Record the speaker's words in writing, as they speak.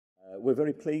We're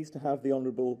very pleased to have the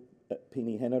Honourable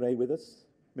Peeni Henare with us.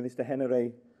 Minister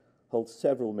Henare holds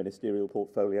several ministerial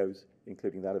portfolios,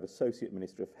 including that of Associate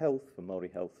Minister of Health for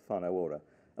Māori Health Whānau Ora,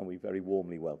 and we very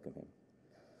warmly welcome him.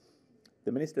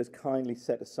 The Minister has kindly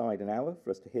set aside an hour for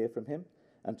us to hear from him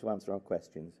and to answer our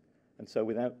questions. And so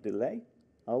without delay,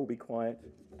 I will be quiet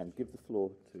and give the floor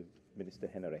to Minister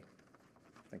Henare.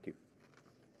 Thank you.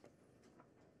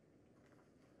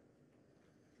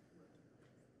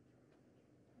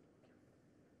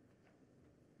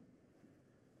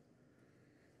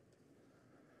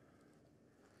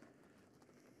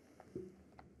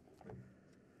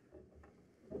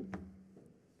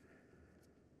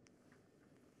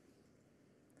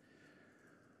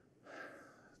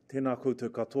 Tēnā koutou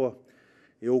katoa,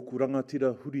 e oku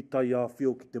rangatira huritai a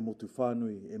whio ki te motu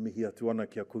whānui e mihi atu ana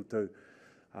ki a koutou.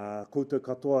 Koutou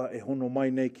katoa e hono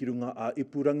mai nei ki runga a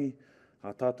Ipurangi,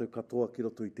 a tātou katoa ki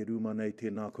roto I te rūma nei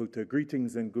tēnā koutou.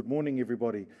 Greetings and good morning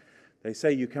everybody. They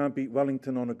say you can't beat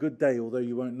Wellington on a good day, although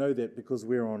you won't know that because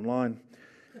we're online.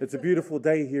 It's a beautiful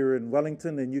day here in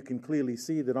Wellington and you can clearly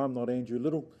see that I'm not Andrew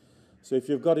Little. So if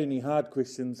you've got any hard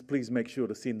questions, please make sure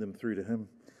to send them through to him.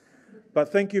 But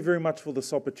thank you very much for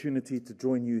this opportunity to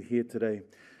join you here today.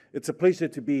 It's a pleasure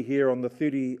to be here on the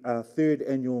 33rd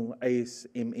Annual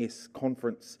ASMS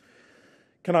Conference.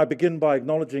 Can I begin by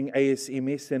acknowledging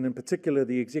ASMS and in particular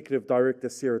the Executive Director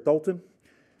Sarah Dalton,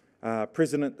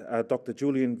 President Dr.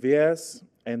 Julian Viers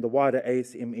and the wider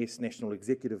ASMS National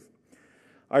Executive.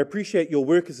 I appreciate your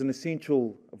work as an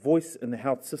essential voice in the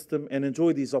health system and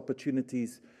enjoy these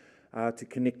opportunities to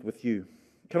connect with you.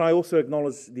 Can I also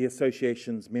acknowledge the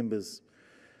association's members?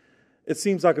 It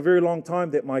seems like a very long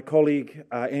time that my colleague,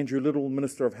 Andrew Little,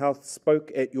 Minister of Health,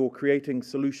 spoke at your Creating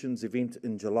Solutions event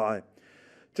in July,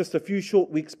 just a few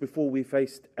short weeks before we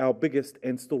faced our biggest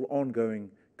and still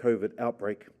ongoing COVID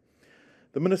outbreak.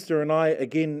 The Minister and I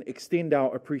again extend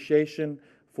our appreciation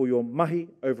for your mahi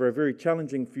over a very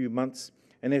challenging few months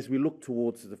and as we look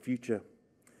towards the future.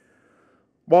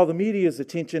 While the media's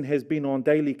attention has been on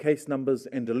daily case numbers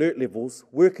and alert levels,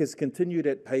 work has continued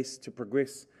at pace to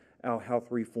progress our health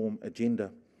reform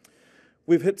agenda.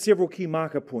 We've hit several key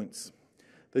marker points.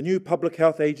 The new Public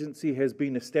Health Agency has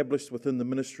been established within the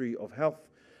Ministry of Health,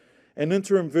 and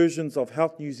interim versions of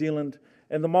Health New Zealand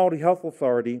and the Māori Health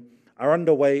Authority are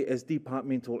underway as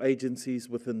departmental agencies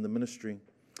within the Ministry.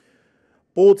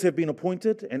 Boards have been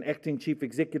appointed, and Acting Chief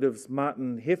Executives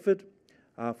Martin Hefford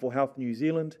for Health New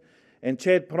Zealand and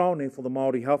Chad Paraone for the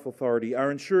Māori Health Authority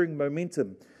are ensuring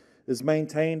momentum is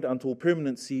maintained until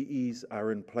permanent CEs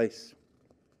are in place.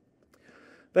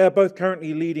 They are both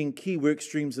currently leading key work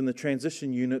streams in the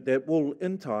transition unit that will,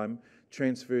 in time,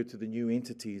 transfer to the new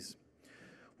entities.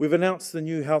 We've announced the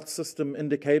new health system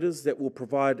indicators that will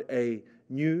provide a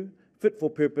new,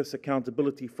 fit-for-purpose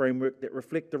accountability framework that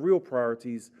reflect the real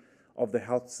priorities of the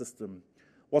health system.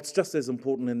 What's just as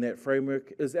important in that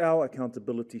framework is our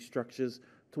accountability structures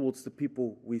towards the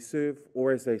people we serve,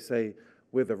 or as they say,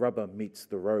 where the rubber meets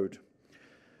the road.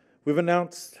 We've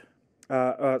announced, we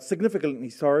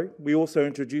also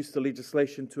introduced the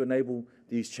legislation to enable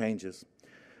these changes.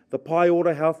 The Pai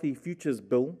Ora Healthy Futures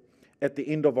Bill at the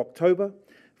end of October.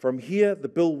 From here, the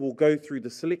bill will go through the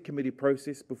Select Committee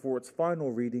process before its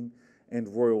final reading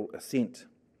and royal assent.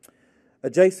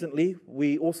 Adjacently,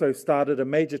 we also started a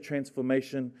major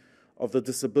transformation of the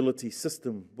disability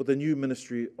system with a new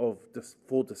Ministry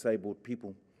for Disabled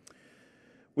People.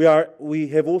 We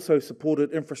have also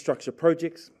supported infrastructure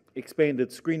projects,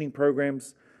 expanded screening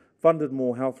programs, funded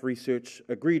more health research,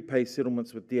 agreed pay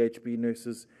settlements with DHB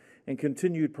nurses, and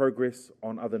continued progress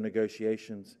on other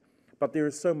negotiations. But there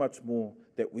is so much more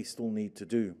that we still need to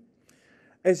do.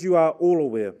 As you are all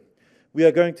aware, we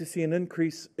are going to see an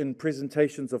increase in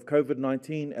presentations of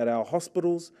COVID-19 at our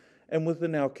hospitals and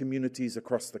within our communities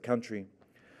across the country.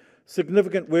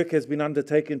 Significant work has been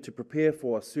undertaken to prepare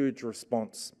for a surge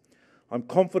response. I'm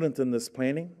confident in this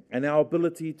planning and our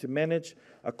ability to manage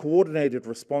a coordinated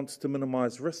response to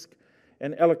minimise risk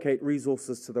and allocate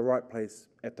resources to the right place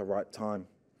at the right time.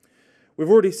 We've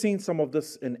already seen some of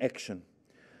this in action,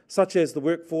 such as the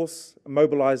workforce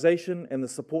mobilisation and the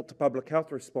support to public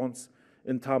health response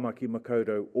in Tāmaki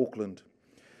Makaurau, Auckland.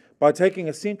 By taking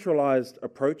a centralised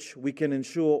approach, we can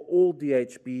ensure all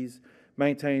DHBs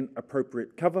maintain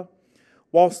appropriate cover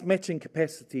whilst matching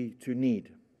capacity to need.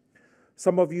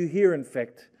 Some of you here, in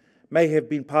fact, may have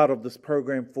been part of this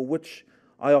program, for which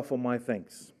I offer my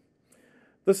thanks.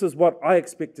 This is what I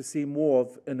expect to see more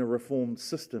of in a reformed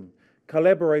system: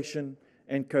 collaboration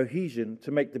and cohesion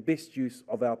to make the best use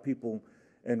of our people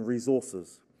and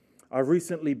resources. I've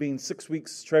recently been 6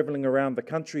 weeks travelling around the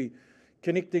country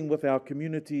connecting with our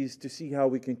communities to see how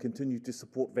we can continue to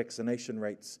support vaccination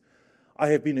rates. I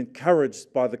have been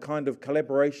encouraged by the kind of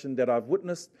collaboration that I've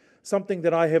witnessed, something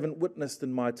that I haven't witnessed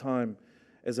in my time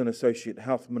as an Associate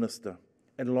Health Minister,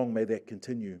 and long may that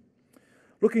continue.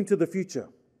 Looking to the future,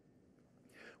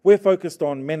 we're focused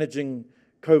on managing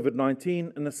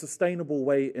COVID-19 in a sustainable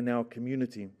way in our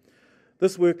community.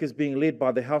 This work is being led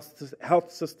by the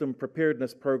Health System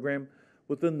Preparedness Program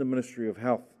within the Ministry of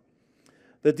Health.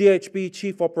 The DHB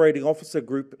Chief Operating Officer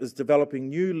Group is developing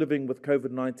new Living with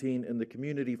COVID-19 in the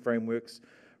Community frameworks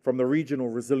from the regional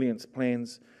resilience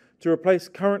plans to replace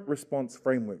current response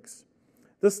frameworks.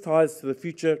 This ties to the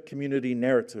future community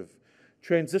narrative,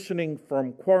 transitioning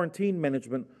from quarantine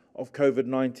management of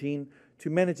COVID-19 to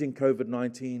managing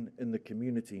COVID-19 in the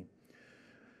community.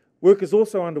 Work is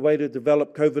also underway to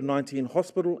develop COVID-19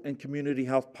 hospital and community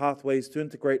health pathways to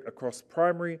integrate across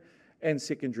primary and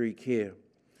secondary care.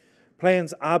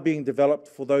 Plans are being developed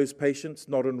for those patients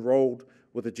not enrolled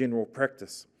with a general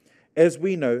practice, as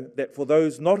we know that for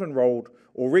those not enrolled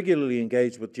or regularly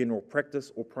engaged with general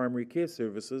practice or primary care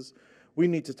services, we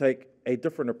need to take a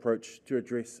different approach to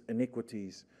address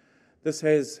inequities. This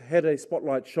has had a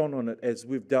spotlight shone on it as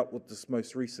we've dealt with this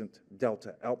most recent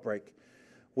Delta outbreak,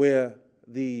 where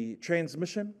the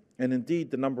transmission and indeed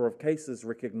the number of cases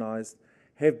recognised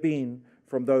have been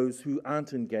from those who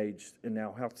aren't engaged in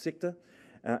our health sector,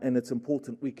 and it's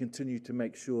important we continue to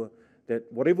make sure that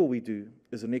whatever we do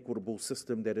is an equitable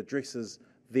system that addresses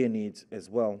their needs as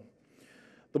well.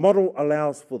 The model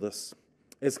allows for this,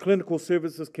 as clinical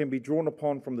services can be drawn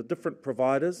upon from the different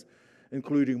providers,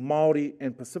 including Māori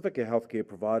and Pacifica healthcare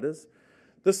providers.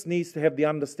 This needs to have the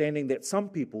understanding that some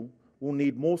people will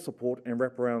need more support and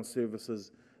wraparound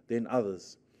services than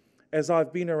others. As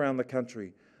I've been around the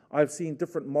country, I've seen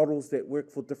different models that work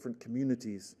for different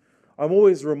communities. I'm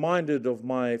always reminded of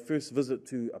my first visit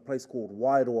to a place called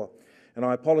Wairoa, and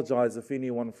I apologise if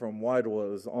anyone from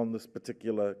Wairoa is on this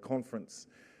particular conference.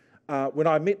 When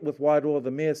I met with Wairoa,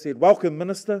 the Mayor said, "Welcome,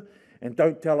 Minister, and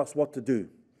don't tell us what to do."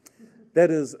 That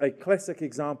is a classic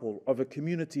example of a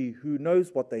community who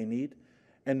knows what they need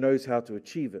and knows how to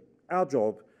achieve it. Our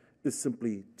job is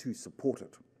simply to support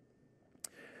it.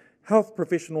 Health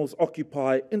professionals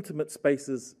occupy intimate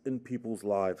spaces in people's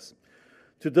lives.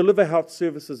 To deliver health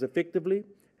services effectively,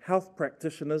 health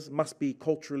practitioners must be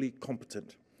culturally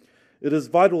competent. It is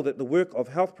vital that the work of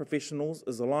health professionals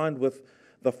is aligned with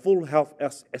the full health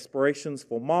aspirations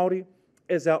for Māori,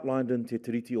 as outlined in Te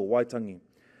Tiriti o Waitangi.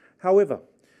 However,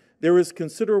 there is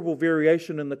considerable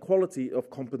variation in the quality of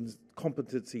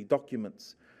competency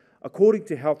documents. According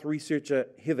to health researcher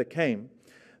Heather Kane,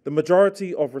 the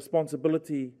majority of responsible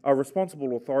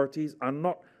authorities are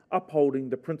not upholding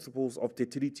the principles of Te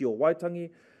Tiriti o Waitangi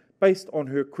based on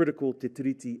her critical Te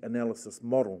Tiriti analysis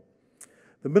model.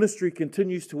 The Ministry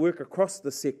continues to work across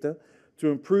the sector to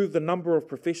improve the number of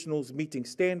professionals meeting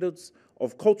standards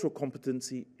of cultural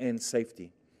competency and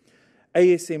safety.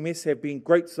 ASMS have been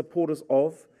great supporters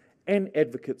of and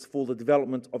advocates for the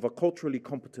development of a culturally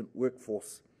competent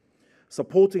workforce,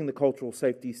 supporting the cultural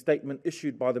safety statement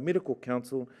issued by the Medical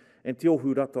Council and Te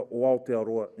Ohurata o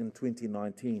Aotearoa in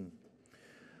 2019.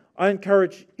 I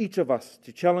encourage each of us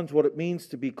to challenge what it means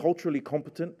to be culturally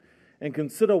competent and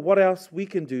consider what else we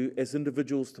can do as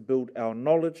individuals to build our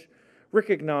knowledge,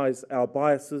 recognise our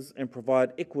biases, and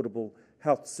provide equitable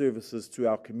health services to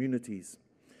our communities.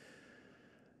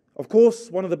 Of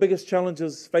course, one of the biggest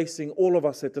challenges facing all of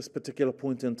us at this particular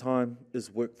point in time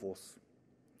is workforce.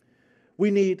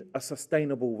 We need a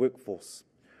sustainable workforce.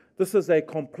 This is a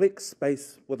complex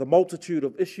space with a multitude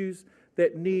of issues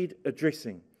that need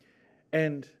addressing,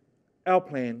 and our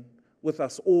plan with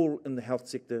us all in the health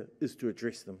sector is to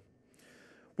address them.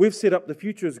 We've set up the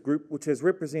Futures Group, which has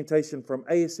representation from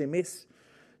ASMS,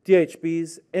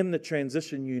 DHBs, and the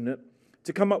Transition Unit,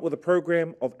 to come up with a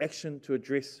program of action to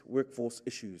address workforce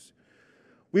issues.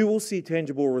 We will see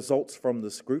tangible results from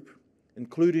this group,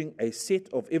 including a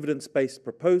set of evidence-based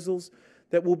proposals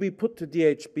that will be put to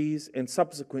DHBs and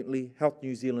subsequently Health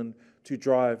New Zealand to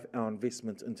drive our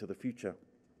investment into the future.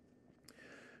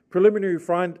 Preliminary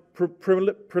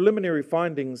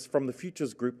findings from the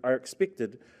Futures Group are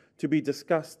expected to be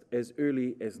discussed as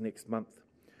early as next month.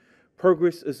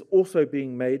 Progress is also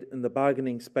being made in the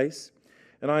bargaining space,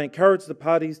 and I encourage the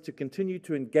parties to continue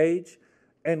to engage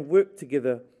and work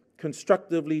together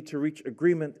constructively to reach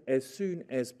agreement as soon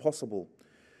as possible.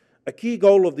 A key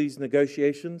goal of these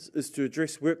negotiations is to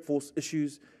address workforce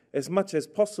issues as much as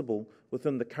possible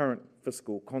within the current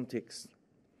fiscal context.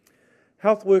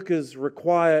 Health workers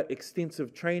require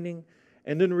extensive training,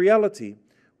 and in reality,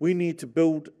 we need to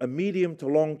build a medium to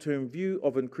long-term view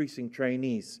of increasing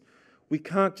trainees, We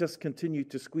can't just continue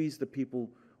to squeeze the people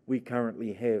we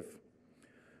currently have.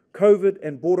 COVID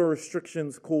and border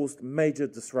restrictions caused major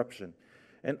disruption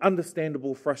and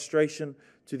understandable frustration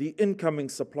to the incoming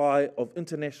supply of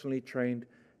internationally trained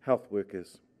health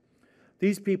workers.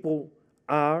 These people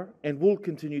are and will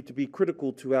continue to be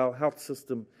critical to our health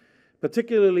system,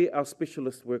 particularly our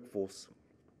specialist workforce.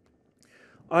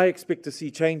 I expect to see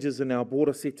changes in our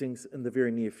border settings in the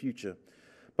very near future,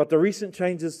 but the recent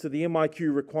changes to the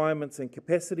MIQ requirements and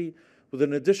capacity with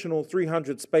an additional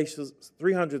 300 spaces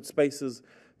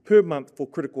per month for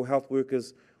critical health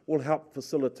workers will help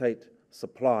facilitate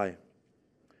supply.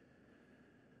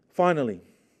 Finally,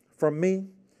 from me,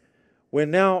 we're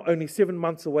now only 7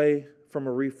 months away from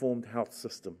a reformed health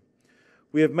system.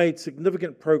 We have made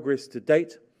significant progress to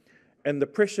date, and the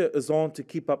pressure is on to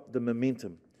keep up the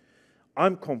momentum.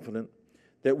 I'm confident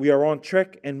that we are on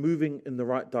track and moving in the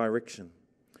right direction.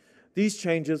 These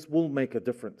changes will make a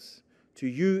difference to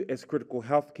you as critical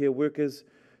healthcare workers,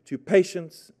 to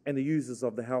patients and the users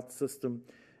of the health system,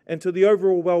 and to the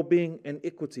overall well-being and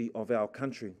equity of our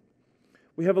country.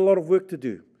 We have a lot of work to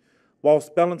do, while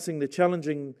balancing the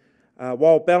challenges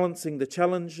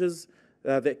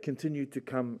that continue to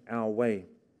come our way.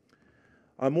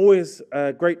 I'm always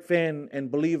a great fan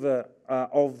and believer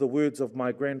of the words of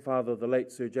my grandfather, the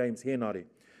late Sir James Henare.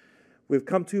 We've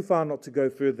come too far not to go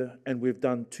further, and we've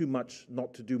done too much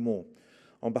not to do more.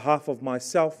 On behalf of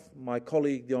myself, my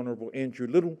colleague, the Honourable Andrew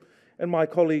Little, and my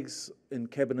colleagues in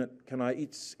Cabinet, can I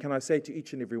say to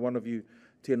each and every one of you,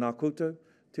 tēnā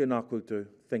koutou,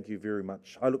 thank you very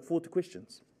much. I look forward to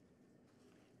questions.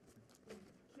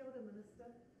 Kia ora,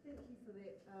 Minister. Thank you for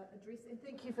that address, and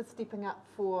thank you for stepping up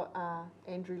for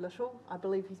Andrew Little. I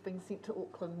believe he's being sent to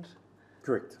Auckland.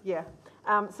 Correct. Yeah.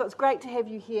 So it's great to have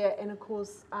you here, and of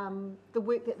course the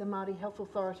work that the Māori Health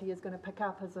Authority is going to pick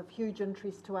up is of huge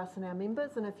interest to us and our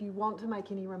members, and if you want to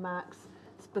make any remarks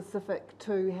specific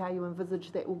to how you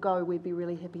envisage that will go, we'd be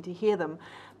really happy to hear them.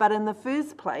 But in the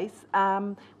first place,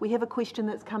 we have a question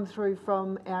that's come through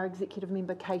from our executive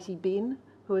member Katie Ben,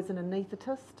 who is an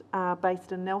anaesthetist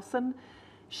based in Nelson.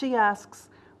 She asks,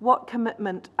 what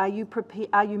commitment are you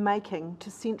making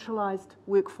to centralised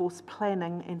workforce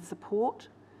planning and support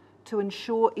to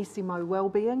ensure SMO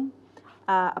wellbeing,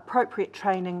 appropriate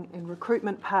training and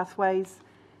recruitment pathways,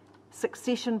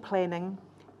 succession planning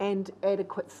and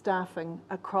adequate staffing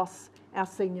across our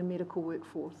senior medical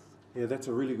workforce? Yeah, that's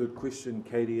a really good question,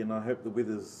 Katie, and I hope the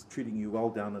weather's treating you well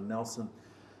down in Nelson.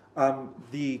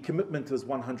 The commitment is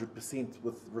 100%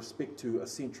 with respect to a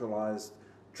centralised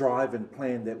drive and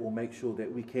plan that will make sure that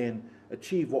we can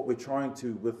achieve what we're trying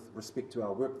to with respect to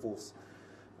our workforce.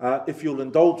 If you'll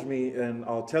indulge me, and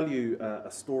I'll tell you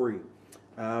a story.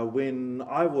 When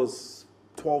I was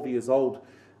 12 years old,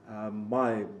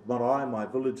 my marae, my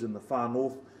village in the far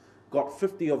north, got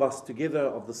 50 of us together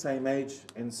of the same age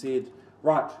and said,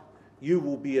 right, you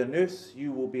will be a nurse,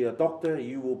 you will be a doctor,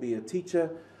 you will be a teacher.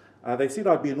 They said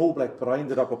I'd be an All Black, but I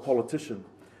ended up a politician.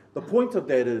 The point of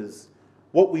that is,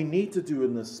 what we need to do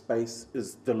in this space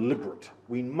is deliberate.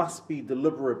 We must be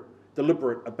deliberate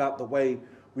about the way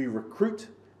we recruit,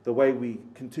 the way we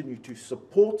continue to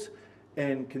support,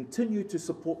 and continue to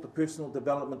support the personal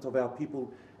development of our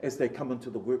people as they come into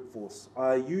the workforce.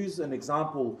 I use an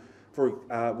example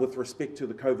with respect to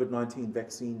the COVID-19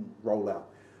 vaccine rollout.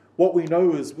 What we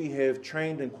know is we have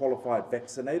trained and qualified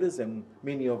vaccinators, and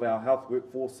many of our health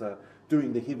workforce are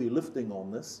doing the heavy lifting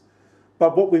on this.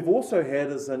 But what we've also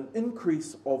had is an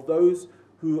increase of those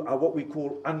who are what we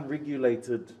call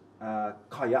unregulated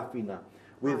kaiawhina,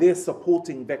 where they're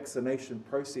supporting vaccination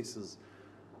processes.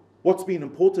 What's been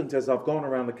important as I've gone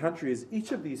around the country is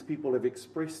each of these people have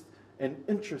expressed an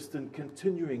interest in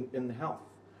continuing in health.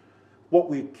 What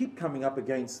we keep coming up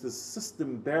against is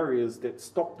system barriers that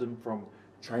stop them from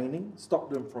training,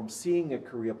 stop them from seeing a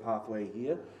career pathway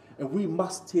here, and we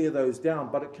must tear those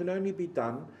down, but it can only be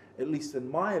done, at least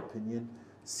in my opinion,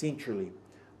 centrally.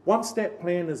 Once that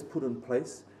plan is put in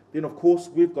place, then of course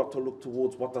we've got to look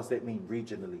towards what does that mean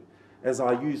regionally. As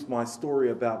I used my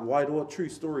story about Wairoa, true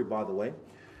story by the way,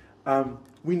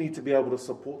 we need to be able to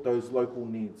support those local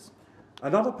needs.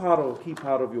 Another key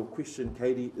part of your question,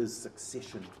 Katie, is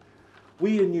succession.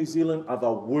 We in New Zealand are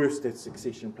the worst at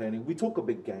succession planning. We talk a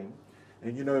big game,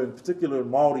 and you know, in particular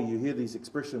in Māori, you hear these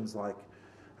expressions like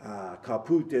ka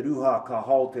pū te ruha, ka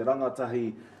hao te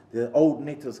rangatahi, the old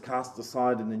net is cast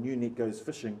aside and the new net goes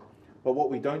fishing. But what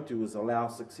we don't do is allow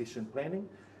succession planning,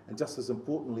 and just as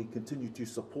importantly, continue to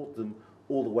support them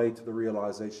all the way to the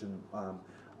realisation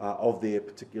of their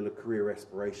particular career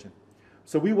aspiration.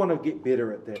 So we want to get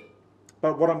better at that.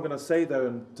 But what I'm going to say though,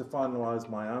 and to finalise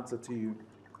my answer to you,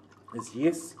 is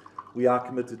yes, We are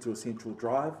committed to a central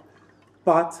drive,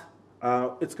 but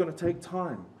it's going to take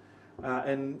time.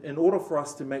 And in order for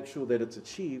us to make sure that it's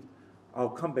achieved, I'll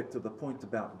come back to the point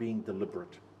about being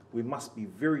deliberate. We must be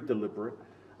very deliberate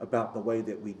about the way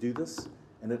that we do this,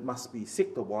 and it must be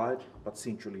sector-wide but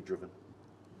centrally driven.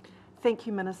 Thank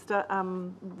you, Minister,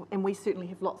 and we certainly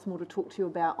have lots more to talk to you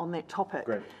about on that topic.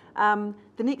 Great.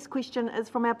 The next question is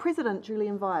from our President,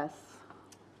 Julian Vyas.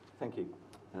 Thank you.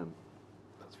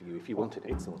 That's for you if you wanted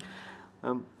it. Excellent.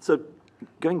 So,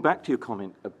 going back to your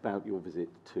comment about your visit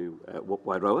to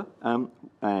Wairoa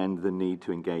and the need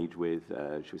to engage with,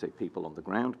 should we say, people on the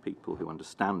ground, people who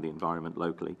understand the environment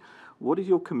locally, what is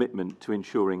your commitment to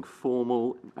ensuring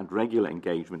formal and regular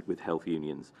engagement with health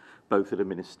unions, both at a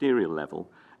ministerial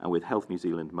level and with Health New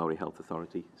Zealand Māori Health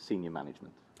Authority senior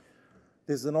management?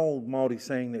 There's an old Māori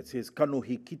saying that says,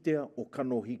 kanohi kitea or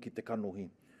kanohi ki te kanohi.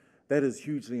 That is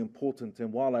hugely important,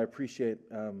 and while I appreciate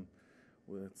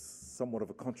well, it's somewhat of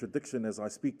a contradiction as I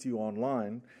speak to you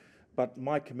online, but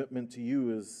my commitment to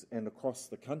you is, and across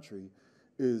the country,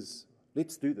 is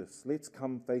let's do this. Let's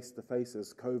come face to face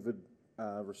as COVID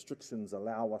restrictions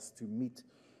allow us to meet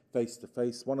face to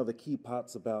face. One of the key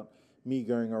parts about me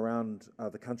going around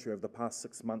the country over the past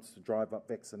 6 months to drive up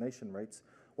vaccination rates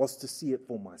was to see it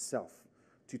for myself,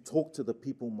 to talk to the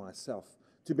people myself,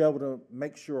 to be able to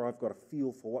make sure I've got a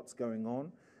feel for what's going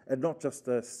on, and not just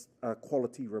a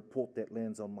quality report that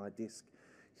lands on my desk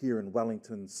here in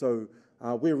Wellington. So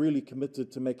we're really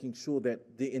committed to making sure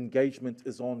that the engagement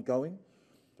is ongoing,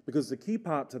 because the key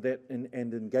part to that and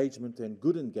engagement and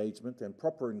good engagement and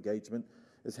proper engagement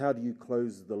is how do you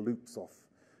close the loops off.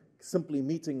 Simply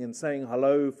meeting and saying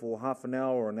hello for half an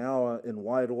hour or an hour in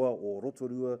Wairoa or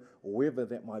Rotorua or wherever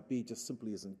that might be just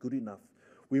simply isn't good enough.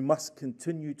 We must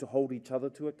continue to hold each other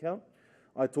to account.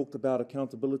 I talked about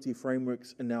accountability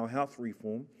frameworks in our health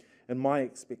reform, and my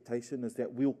expectation is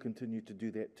that we'll continue to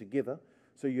do that together.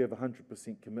 So you have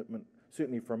 100% commitment,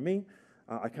 certainly from me.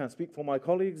 I can't speak for my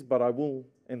colleagues, but I will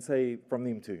and say from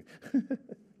them too. I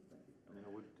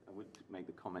would make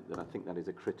the comment that I think that is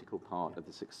a critical part of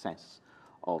the success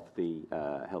of the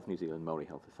Health New Zealand Māori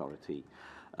Health Authority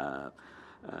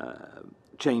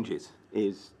changes,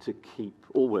 is to keep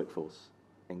all workforce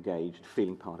engaged,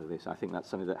 feeling part of this. I think that's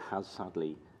something that has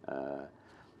sadly,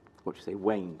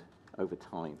 waned over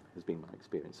time, has been my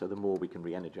experience. So the more we can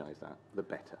re-energise that, the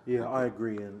better. Yeah, I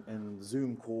agree. And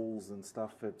Zoom calls and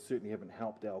stuff certainly haven't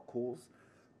helped our cause,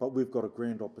 but we've got a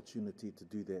grand opportunity to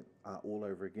do that all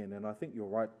over again. And I think you're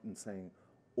right in saying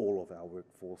all of our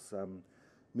workforce.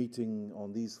 Meeting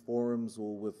on these forums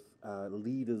or with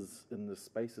leaders in this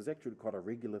space is actually quite a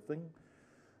regular thing.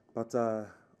 But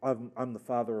I'm the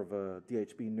father of a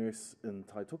DHB nurse in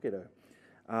Taitokerau,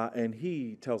 and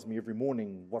he tells me every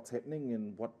morning what's happening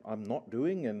and what I'm not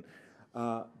doing.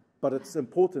 But it's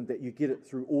important that you get it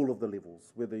through all of the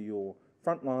levels, whether you're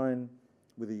frontline,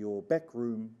 whether you're back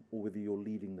room, or whether you're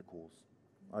leading the cause.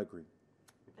 I agree.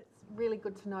 It's really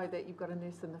good to know that you've got a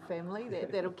nurse in the family.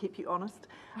 That'll keep you honest.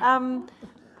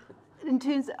 In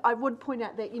terms, I would point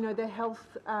out that the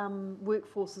health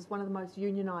workforce is one of the most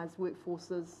unionised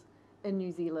workforces in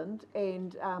New Zealand,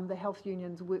 and the health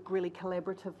unions work really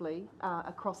collaboratively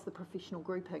across the professional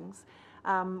groupings.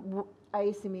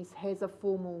 ASMS has a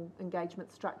formal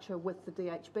engagement structure with the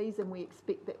DHBs, and we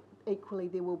expect that equally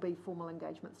there will be formal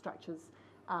engagement structures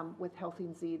with Health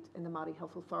NZ and the Māori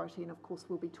Health Authority, and of course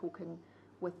we'll be talking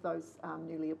with those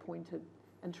newly appointed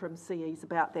interim CEs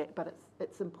about that, but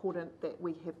it's important that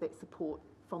we have that support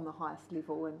from the highest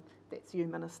level, and that's you,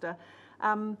 Minister.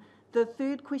 The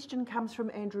third question comes from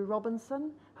Andrew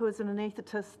Robinson, who is an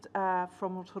anaesthetist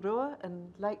from Rotorua in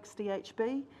Lakes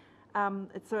DHB.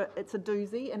 It's a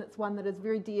doozy, and it's one that is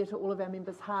very dear to all of our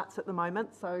members' hearts at the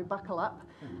moment, so buckle up.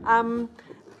 Have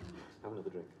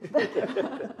another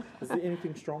drink. Is there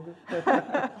anything stronger?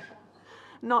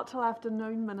 Not till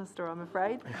afternoon, Minister, I'm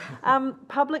afraid.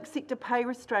 Public sector pay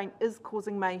restraint is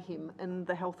causing mayhem in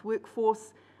the health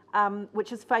workforce,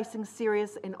 which is facing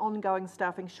serious and ongoing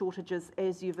staffing shortages,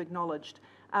 as you've acknowledged.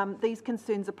 These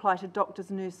concerns apply to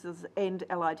doctors, nurses and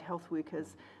allied health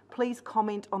workers. Please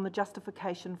comment on the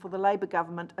justification for the Labour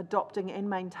government adopting and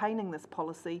maintaining this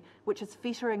policy, which is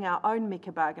fettering our own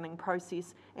MECA bargaining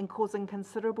process and causing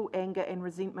considerable anger and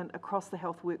resentment across the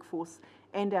health workforce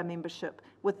and our membership,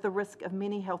 with the risk of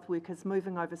many health workers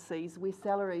moving overseas, where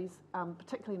salaries,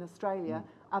 particularly in Australia,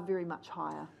 are very much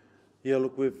higher. Yeah,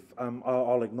 look,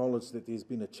 I'll acknowledge that there's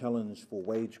been a challenge for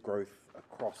wage growth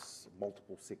across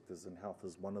multiple sectors, and health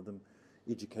is one of them,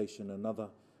 education another.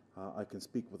 I can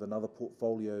speak with another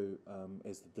portfolio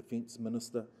as the Defence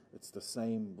Minister. It's the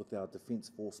same with our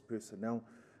Defence Force personnel.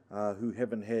 who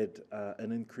haven't had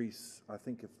an increase, I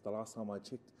think if the last time I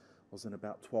checked, was in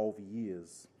about 12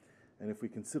 years. And if we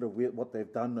consider what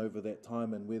they've done over that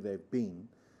time and where they've been,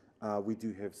 we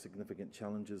do have significant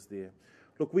challenges there.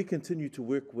 Look, we continue to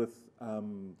work with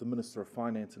the Minister of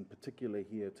Finance in particular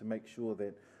here to make sure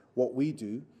that what we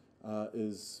do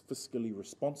is fiscally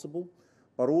responsible,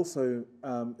 but also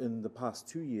in the past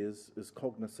 2 years is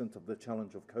cognizant of the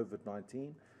challenge of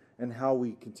COVID-19 and how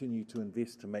we continue to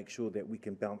invest to make sure that we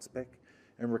can bounce back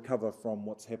and recover from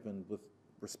what's happened with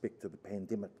respect to the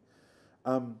pandemic.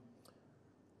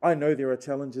 I know there are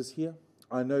challenges here.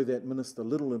 I know that Minister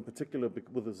Little in particular,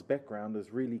 with his background,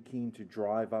 is really keen to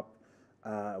drive up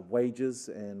wages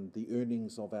and the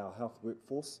earnings of our health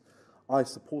workforce. I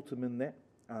support him in that.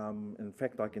 In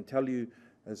fact, I can tell you,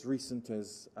 as recent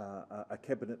as a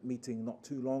cabinet meeting not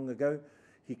too long ago,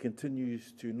 he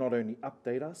continues to not only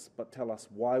update us, but tell us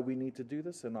why we need to do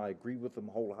this, and I agree with him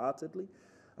wholeheartedly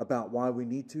about why we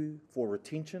need to, for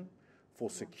retention, for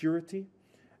security,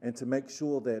 and to make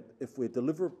sure that if we're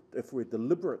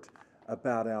deliberate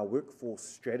about our workforce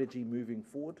strategy moving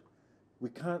forward, we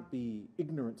can't be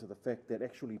ignorant to the fact that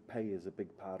actually pay is a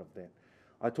big part of that.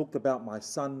 I talked about my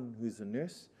son, who's a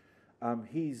nurse. I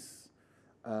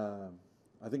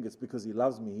think it's because he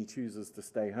loves me, he chooses to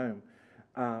stay home.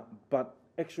 But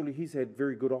actually, he's had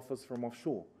very good offers from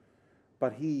offshore.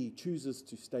 But he chooses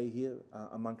to stay here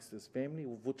amongst his family,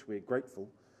 of which we're grateful.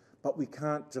 But we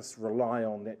can't just rely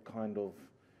on that kind of,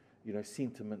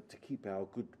 sentiment to keep our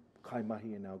good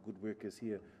kaimahi and our good workers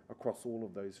here across all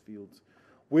of those fields.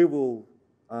 Where we'll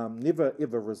never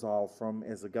ever resolve from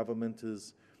as a government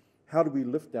is how do we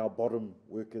lift our bottom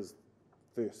workers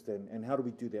first, and how do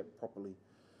we do that properly?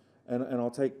 And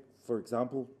I'll take, for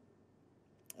example,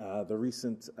 the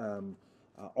recent the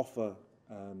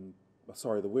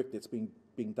work that's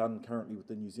being done currently with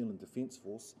the New Zealand Defence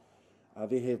Force.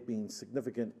 There have been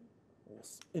significant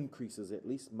increases, at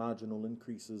least marginal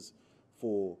increases,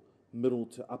 for middle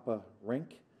to upper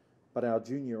rank, but our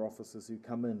junior officers who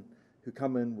come in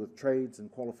with trades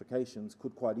and qualifications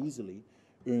could quite easily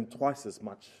earn twice as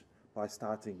much by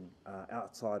starting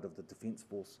outside of the Defence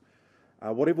Force.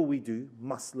 Whatever we do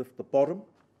must lift the bottom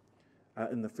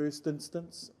in the first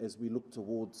instance as we look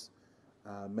towards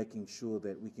making sure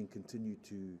that we can continue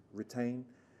to retain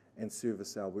and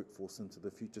service our workforce into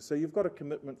the future. So you've got a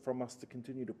commitment from us to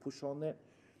continue to push on that.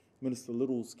 Minister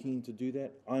Little's keen to do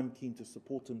that. I'm keen to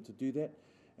support him to do that.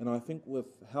 And I think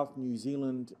with Health New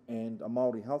Zealand and a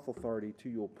Māori Health Authority, to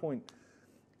your point,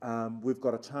 we've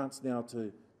got a chance now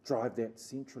to drive that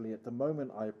centrally. At the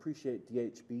moment, I appreciate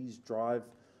DHB's drive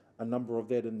a number of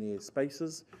that in their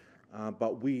spaces,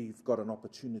 but we've got an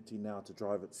opportunity now to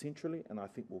drive it centrally, and I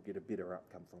think we'll get a better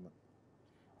outcome from it.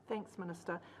 Thanks,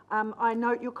 Minister. I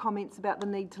note your comments about the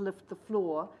need to lift the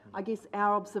floor. I guess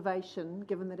our observation,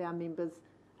 given that our members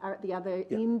are at the other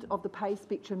end of the pay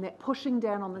spectrum, that pushing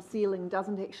down on the ceiling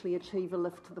doesn't actually achieve a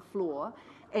lift to the floor.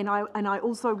 And I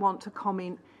also want to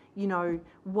comment,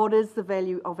 what is the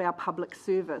value of our public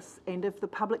service? And if the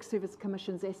Public Service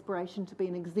Commission's aspiration to be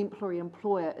an exemplary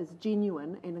employer is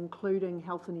genuine, and including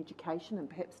health and education and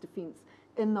perhaps defence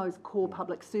in those core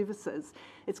public services,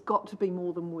 it's got to be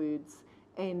more than words.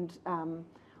 And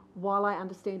while I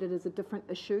understand it is a different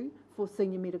issue for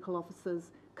senior medical officers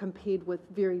compared with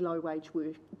very low wage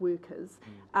workers,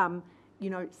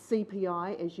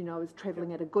 CPI, as you know, is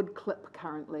travelling at a good clip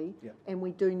currently, and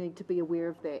we do need to be aware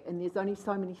of that. And there's only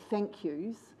so many thank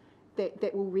yous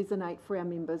that will resonate for our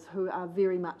members who are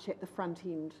very much at the front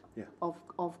end of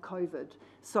COVID.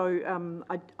 So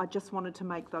I just wanted to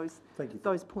make those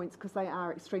points because they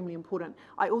are extremely important.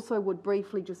 I also would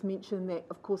briefly just mention that,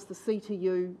 of course, the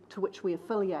CTU to which we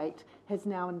affiliate has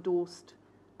now endorsed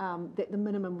that the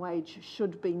minimum wage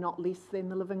should be not less than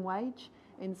the living wage.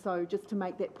 And so just to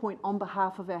make that point on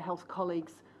behalf of our health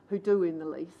colleagues who do earn the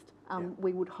least,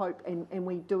 we would hope, and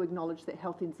we do acknowledge that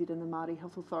Health NZ and the Māori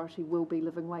Health Authority will be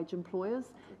living wage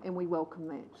employers, and we welcome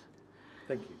that.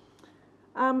 Thank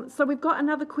you. So we've got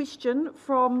another question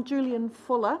from Julian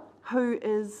Fuller, who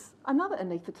is another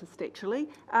anaesthetist actually,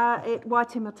 at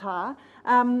Waitemata.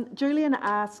 Julian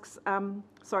asks,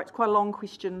 sorry, it's quite a long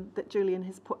question that Julian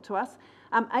has put to us.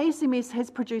 ASMS has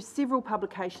produced several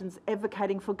publications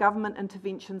advocating for government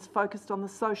interventions focused on the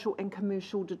social and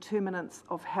commercial determinants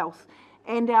of health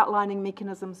and outlining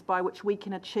mechanisms by which we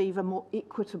can achieve a more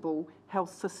equitable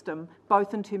health system,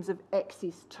 both in terms of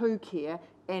access to care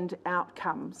and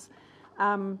outcomes.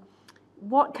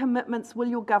 What commitments will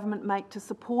your government make to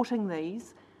supporting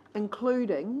these,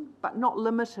 including, but not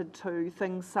limited to,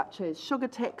 things such as sugar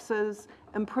taxes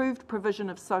improved provision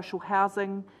of social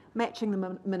housing, matching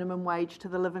the minimum wage to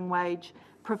the living wage,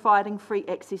 providing free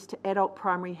access to adult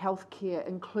primary health care,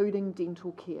 including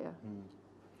dental care.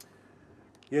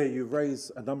 Yeah, you've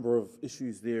raised a number of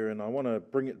issues there, and I want to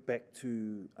bring it back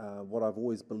to what I've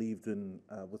always believed in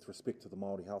with respect to the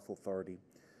Māori Health Authority.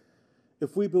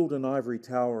 If we build an ivory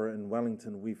tower in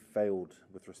Wellington, we've failed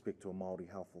with respect to a Māori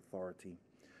Health Authority.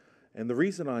 And the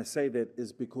reason I say that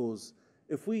is because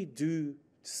if we do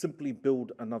simply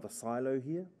build another silo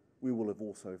here, we will have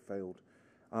also failed.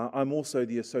 I'm also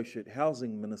the Associate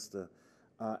Housing Minister,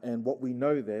 and what we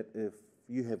know that if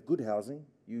you have good housing,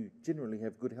 you generally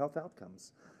have good health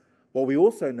outcomes. What we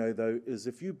also know, though, is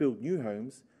if you build new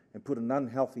homes and put an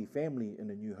unhealthy family in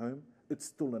a new home, it's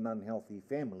still an unhealthy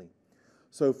family.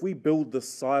 So if we build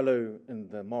this silo in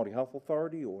the Māori Health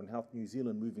Authority or in Health New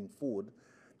Zealand moving forward,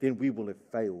 then we will have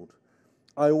failed.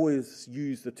 I always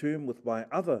use the term with my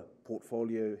other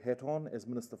portfolio hat on as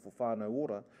Minister for Whānau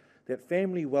Ora, that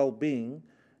family well-being,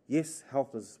 yes,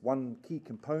 health is one key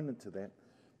component to that,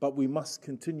 but we must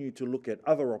continue to look at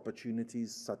other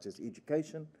opportunities such as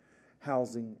education,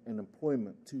 housing and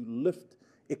employment to lift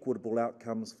equitable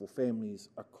outcomes for families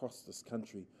across this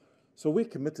country. So we're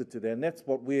committed to that, and that's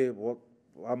what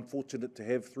I'm fortunate to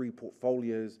have 3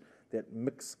 portfolios that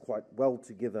mix quite well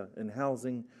together in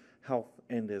housing, health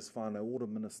and as Whānau Ora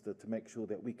Minister to make sure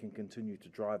that we can continue to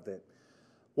drive that.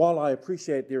 While I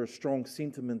appreciate there are strong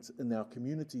sentiments in our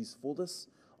communities for this,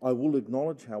 I will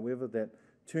acknowledge, however, that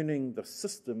turning the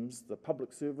systems, the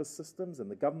public service systems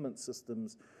and the government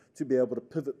systems to be able to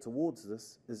pivot towards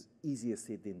this is easier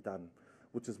said than done,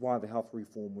 which is why the health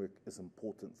reform work is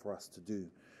important for us to do.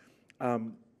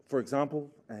 For example,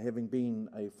 having been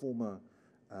a former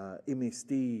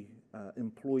MSD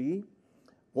employee,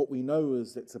 what we know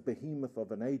is it's a behemoth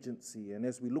of an agency, and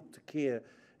as we look to care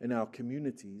in our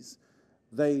communities,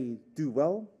 they do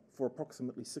well for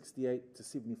approximately 68 to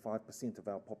 75% of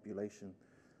our population.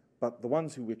 But the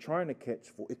ones who we're trying to catch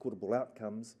for equitable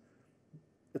outcomes,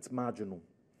 it's marginal.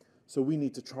 So we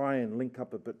need to try and link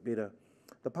up a bit better.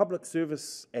 The Public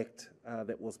Service Act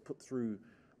that was put through,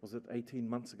 was it 18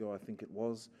 months ago, I think it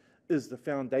was, is the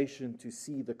foundation to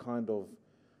see the kind of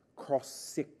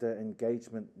cross-sector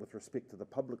engagement with respect to the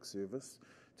public service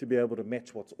to be able to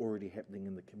match what's already happening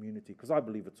in the community, because I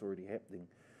believe it's already happening.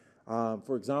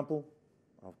 For example,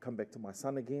 I'll come back to my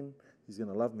son again. He's going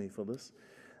to love me for this.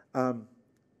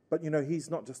 But, you know, he's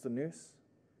not just a nurse.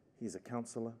 He's a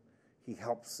counsellor. He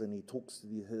helps and he talks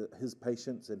to his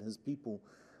patients and his people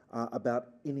about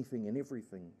anything and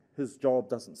everything. His job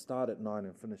doesn't start at 9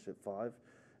 and finish at 5.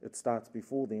 It starts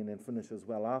before then and finishes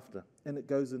well after. And it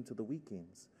goes into the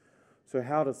weekends. So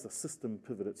how does the system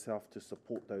pivot itself to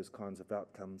support those kinds of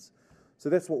outcomes? So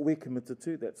that's what we're committed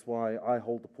to. That's why I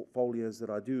hold the portfolios that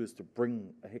I do, is to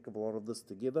bring a heck of a lot of this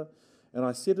together. And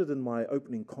I said it in my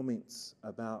opening comments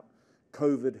about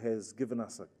COVID has given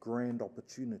us a grand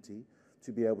opportunity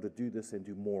to be able to do this and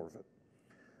do more of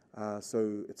it.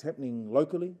 So it's happening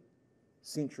locally.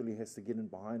 Centrally has to get in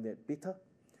behind that better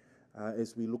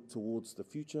as we look towards the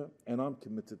future, and I'm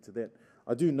committed to that.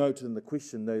 I do note in the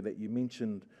question, though, that you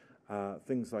mentioned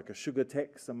things like a sugar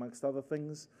tax, amongst other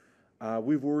things.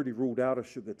 We've already ruled out a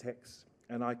sugar tax,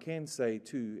 and I can say,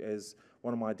 too, as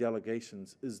one of my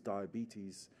delegations is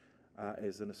diabetes,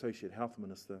 as an Associate Health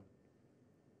Minister,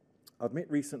 I've met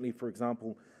recently, for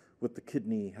example, with the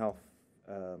kidney health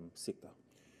sector,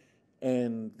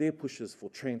 and their pushes for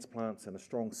transplants and a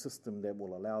strong system that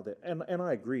will allow that. And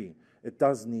I agree, it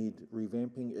does need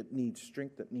revamping, it needs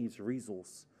strength, it needs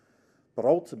resource. But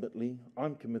ultimately,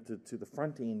 I'm committed to the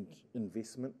front-end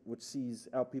investment, which sees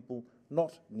our people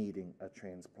not needing a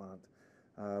transplant.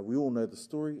 We all know the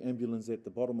story, ambulance at the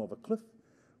bottom of a cliff.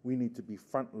 We need to be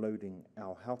front-loading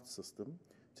our health system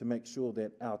to make sure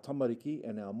that our tamariki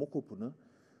and our mokopuna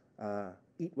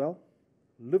eat well,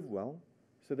 live well,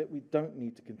 so that we don't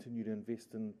need to continue to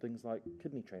invest in things like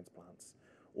kidney transplants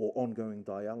or ongoing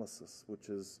dialysis, which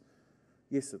is,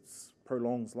 yes, it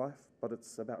prolongs life, but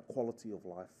it's about quality of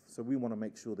life. So we want to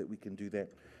make sure that we can do that.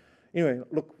 Anyway,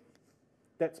 look,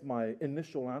 that's my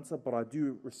initial answer, but I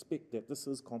do respect that this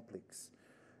is complex.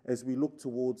 As we look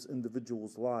towards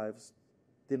individuals' lives,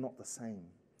 they're not the same.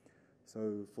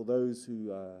 So for those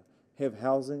who have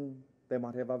housing, they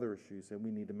might have other issues, and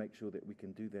we need to make sure that we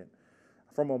can do that.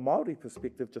 From a Māori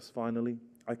perspective, just finally,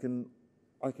 I can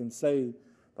say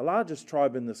the largest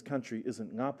tribe in this country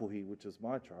isn't Ngāpuhi, which is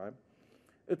my tribe.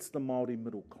 It's the Māori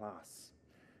middle class.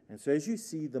 And so as you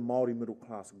see the Māori middle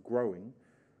class growing,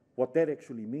 what that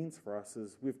actually means for us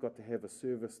is we've got to have a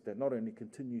service that not only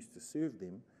continues to serve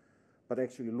them, but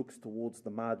actually looks towards the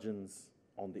margins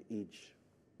on the edge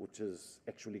which is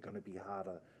actually going to be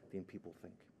harder than people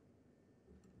think.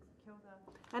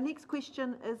 Our next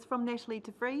question is from Natalie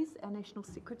de Vries, our National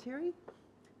Secretary.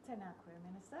 Tēnā koe,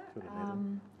 Minister. Kia ora,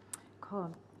 Natalie.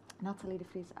 Ko Natalie de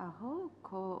Vries aho,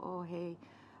 ko o he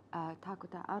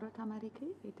tākuta aro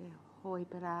tamariki, i te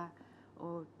hoipera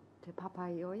o te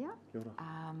papaioia. Kia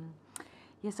ora.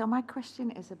 Yeah, so my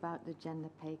question is about the gender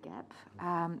pay gap.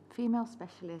 Female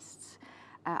specialists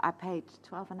are paid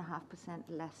 12.5%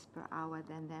 less per hour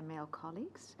than their male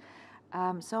colleagues.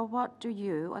 So what do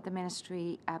you or the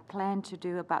ministry plan to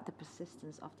do about the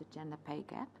persistence of the gender pay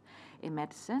gap in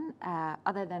medicine,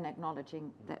 other than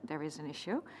acknowledging that there is an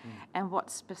issue? And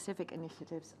what specific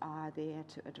initiatives are there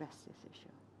to address this issue?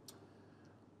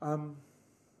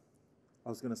 I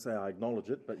was going to say I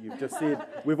acknowledge it, but you've just said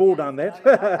we've all done that,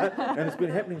 and it's been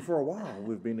happening for a while.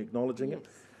 We've been acknowledging it.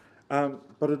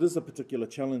 But it is a particular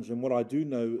challenge, and what I do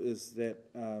know is that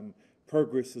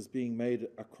progress is being made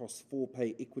across 4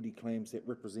 pay equity claims that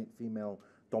represent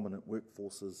female-dominant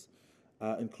workforces,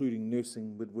 including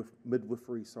nursing,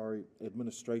 midwifery,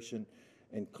 administration,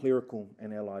 and clerical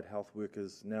and allied health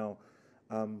workers. Now,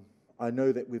 I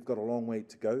know that we've got a long way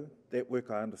to go. That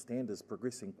work, I understand, is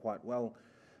progressing quite well.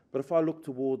 But if I look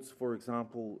towards, for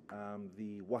example,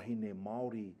 the wahine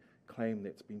Māori claim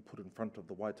that's been put in front of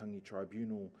the Waitangi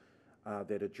Tribunal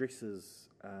that addresses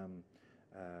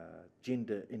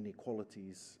gender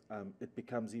inequalities, it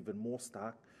becomes even more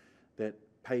stark that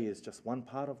pay is just one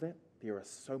part of that. There is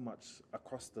so much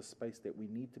across the space that we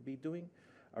need to be doing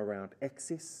around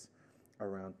access,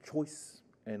 around choice,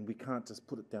 and we can't just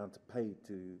put it down to pay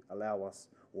to allow us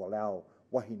or allow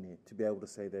wahine to be able to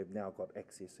say they've now got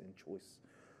access and choice.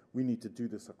 We need to do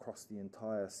this across the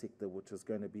entire sector, which is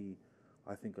going to be,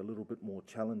 I think, a little bit more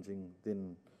challenging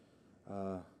than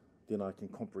I can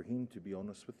comprehend, to be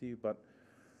honest with you. But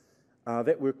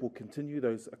that work will continue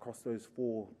across those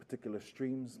 4 particular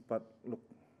streams. But look,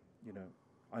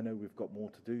 I know we've got more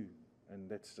to do, and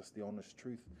that's just the honest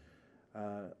truth.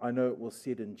 I know it was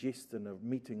said in jest in a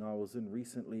meeting I was in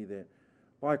recently that,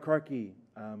 by crikey,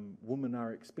 women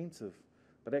are expensive.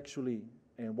 But actually,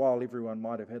 and while everyone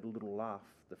might have had a little laugh,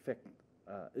 the fact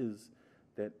is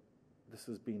that this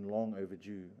has been long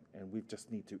overdue, and we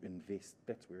just need to invest.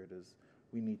 That's where it is.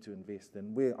 We need to invest,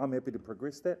 and I'm happy to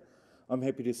progress that. I'm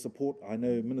happy to support, I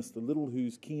know, Minister Little,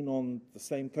 who's keen on the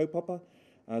same kaupapa,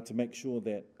 to make sure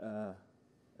that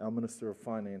our Minister of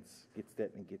Finance gets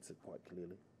that and gets it quite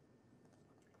clearly.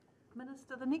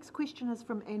 Minister, the next question is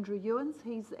from Andrew Ewins.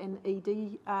 He's an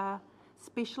ED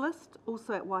specialist,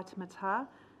 also at Waitemata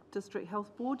District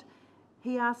Health Board.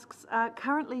 He asks,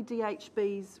 currently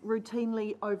DHBs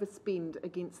routinely overspend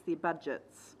against their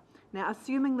budgets. Now,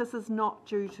 assuming this is not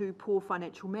due to poor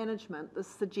financial management, this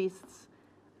suggests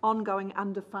ongoing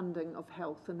underfunding of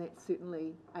health, and that's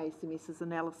certainly ASMS's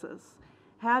analysis.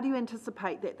 How do you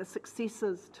anticipate that the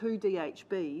successors to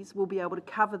DHBs will be able to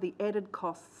cover the added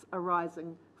costs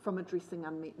arising from addressing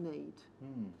unmet need?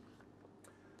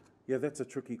 Yeah, that's a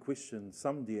tricky question.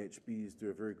 Some DHBs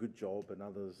do a very good job and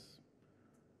others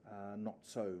not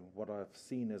so. What I've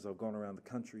seen as I've gone around the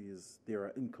country is there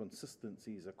are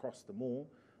inconsistencies across them all.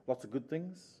 Lots of good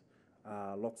things,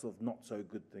 lots of not so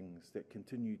good things that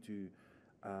continue to,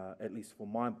 at least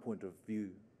from my point of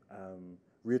view,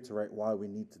 reiterate why we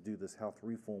need to do this health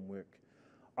reform work.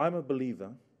 I'm a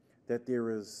believer that there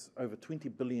is over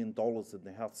 $20 billion in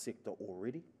the health sector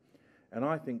already, and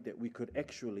I think that we could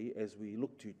actually, as we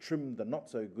look to trim the not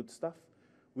so good stuff,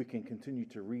 we can continue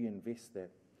to reinvest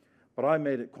that. But I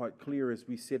made it quite clear as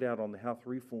we set out on the health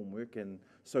reform work, and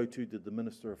so too did the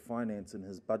Minister of Finance in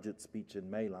his budget speech in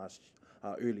May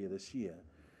earlier this year.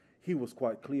 He was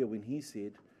quite clear when he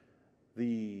said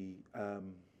the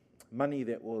money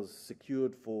that was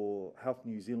secured for Health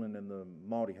New Zealand and the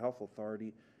Māori Health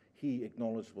Authority, he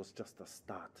acknowledged was just a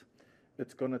start.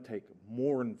 It's going to take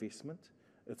more investment.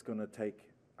 It's going to take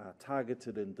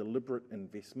targeted and deliberate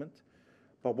investment.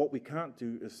 But what we can't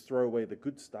do is throw away the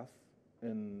good stuff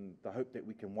in the hope that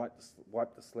we can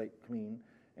wipe the slate clean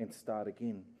and start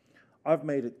again. I've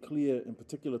made it clear, in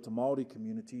particular to Māori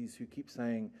communities who keep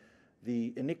saying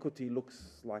the inequity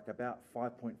looks like about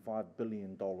 $5.5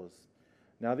 billion.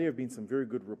 Now, there have been some very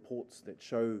good reports that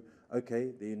show,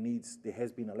 okay, there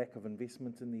has been a lack of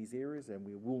investment in these areas and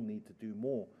we will need to do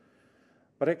more.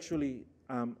 But actually,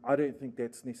 I don't think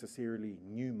that's necessarily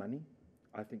new money.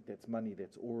 I think that's money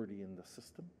that's already in the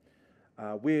system.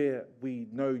 Where we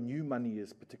know new money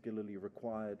is particularly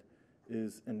required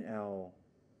is in our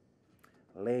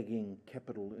lagging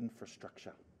capital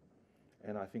infrastructure.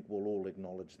 And I think we'll all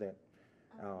acknowledge that.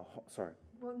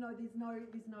 Well, no, there's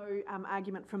no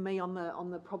argument from me on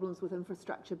the problems with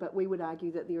infrastructure, but we would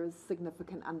argue that there is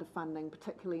significant underfunding,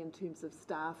 particularly in terms of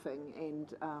staffing,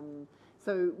 and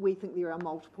so we think there are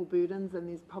multiple burdens, and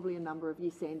there's probably a number of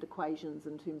yes and equations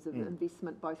in terms of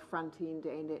investment, both front end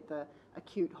and at the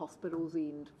acute hospitals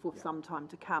end for some time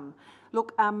to come.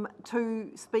 Look,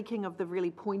 speaking of the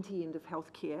really pointy end of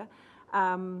healthcare.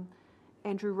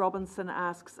 Andrew Robinson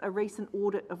asks, a recent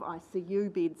audit of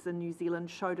ICU beds in New Zealand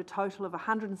showed a total of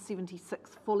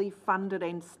 176 fully funded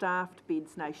and staffed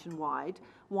beds nationwide.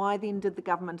 Why then did the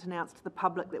government announce to the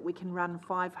public that we can run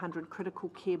 500 critical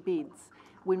care beds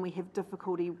when we have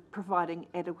difficulty providing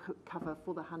adequate cover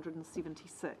for the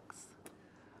 176?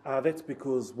 That's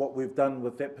because what we've done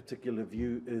with that particular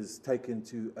view is take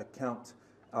into account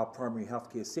our primary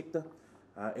healthcare sector.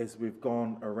 As we've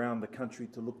gone around the country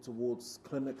to look towards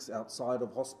clinics outside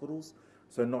of hospitals,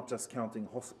 so not just counting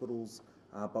hospitals,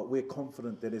 but we're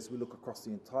confident that as we look across the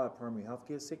entire primary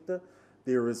healthcare sector,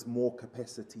 there is more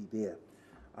capacity there.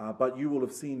 But you will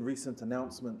have seen recent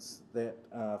announcements that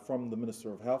from the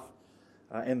Minister of Health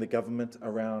and the government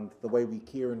around the way we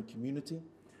care in community.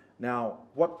 Now,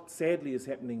 what sadly is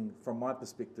happening from my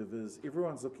perspective is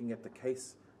everyone's looking at the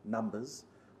case numbers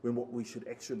when what we should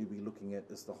actually be looking at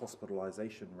is the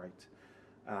hospitalisation rate.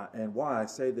 And why I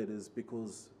say that is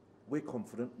because we're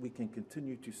confident we can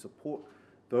continue to support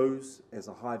those as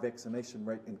a high vaccination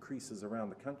rate increases around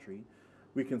the country.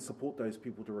 We can support those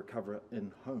people to recover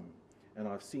in home. And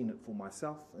I've seen it for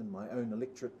myself in my own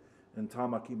electorate in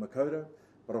Tāmaki Makaurau,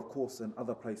 but of course in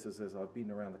other places as I've been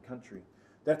around the country.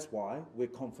 That's why we're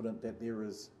confident that there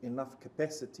is enough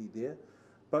capacity there.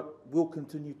 But we'll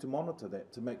continue to monitor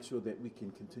that to make sure that we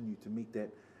can continue to meet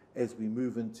that as we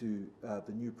move into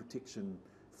the new protection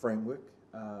framework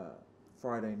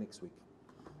Friday next week.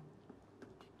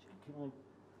 Can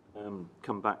I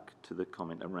come back to the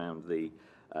comment around the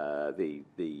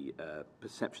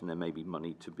perception there may be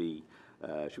money to be,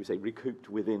 should we say, recouped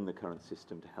within the current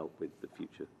system to help with the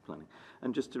future planning?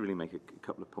 And just to really make a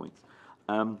couple of points.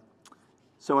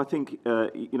 So I think,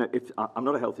 I'm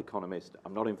not a health economist,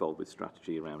 I'm not involved with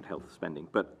strategy around health spending,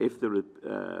 but if there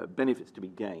are benefits to be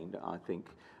gained, I think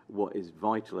what is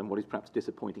vital and what is perhaps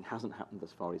disappointing hasn't happened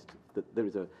thus far is that there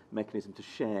is a mechanism to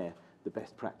share the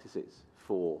best practices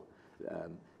for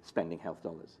spending health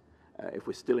dollars. If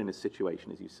we're still in a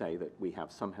situation, as you say, that we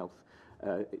have some health,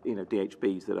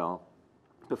 DHBs that are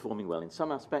performing well in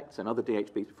some aspects and other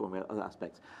DHBs performing well in other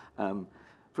aspects,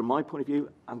 from my point of view,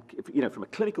 from a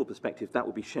clinical perspective, that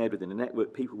will be shared within a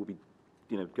network. People will be,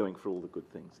 going for all the good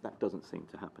things. That doesn't seem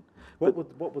to happen. What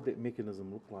would that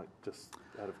mechanism look like, just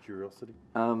out of curiosity?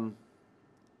 I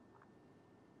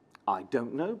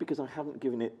don't know, because I haven't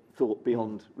given it thought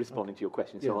beyond responding to your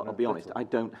question. So I'll be honest, I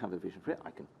don't have a vision for it.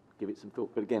 I can give it some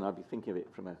thought. But again, I'd be thinking of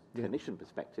it from a clinician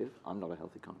perspective. I'm not a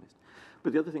health economist.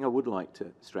 But the other thing I would like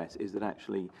to stress is that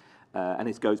actually, and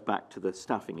this goes back to the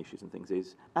staffing issues and things,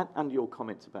 and your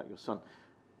comments about your son,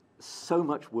 so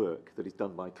much work that is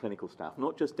done by clinical staff,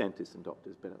 not just dentists and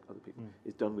doctors, but other people,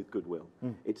 is done with goodwill.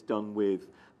 It's done with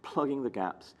plugging the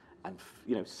gaps and,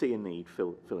 see a need,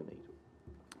 fill a need.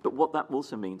 But what that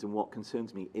also means, and what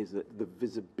concerns me, is that the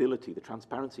visibility, the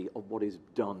transparency of what is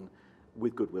done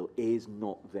with goodwill is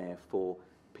not there for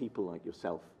people like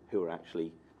yourself who are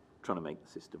actually trying to make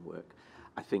the system work.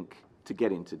 I think, to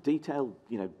get into detail,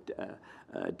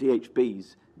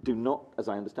 DHBs do not, as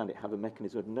I understand it, have a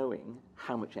mechanism of knowing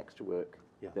how much extra work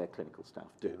their clinical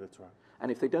staff do. Yeah, that's right. And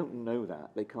if they don't know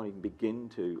that, they can't even begin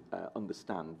to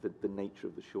understand the nature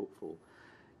of the shortfall.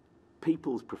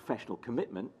 People's professional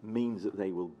commitment means that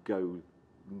they will go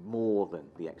more than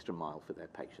the extra mile for their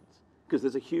patients. Because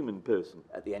there's a human person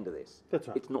at the end of this. That's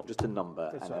right. It's not just a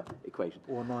number and an equation.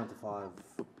 Or a 9 to 5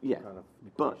 Yeah, kind of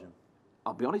but equation.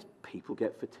 I'll be honest, people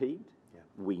get fatigued. Yeah.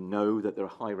 We know that there are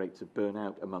high rates of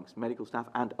burnout amongst medical staff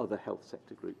and other health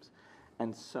sector groups.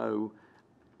 And so,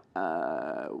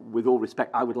 with all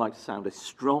respect, I would like to sound a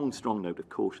strong, strong note of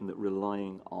caution that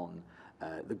relying on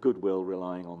the goodwill,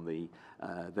 relying on the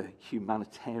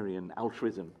humanitarian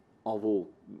altruism of all,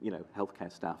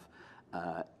 healthcare staff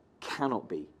cannot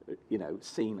be,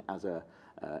 seen as an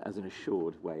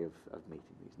assured way of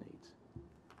meeting these needs.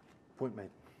 Point made.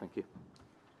 Thank you.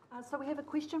 So we have a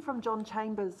question from John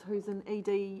Chambers, who's an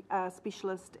ED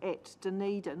specialist at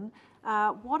Dunedin.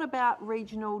 What about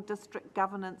regional district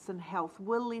governance and health?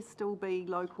 Will there still be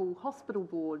local hospital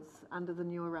boards under the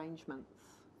new arrangements?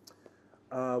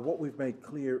 What we've made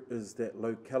clear is that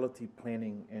locality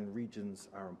planning and regions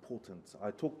are important.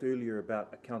 I talked earlier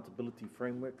about accountability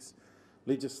frameworks.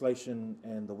 Legislation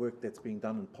and the work that's being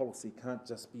done in policy can't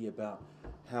just be about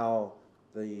how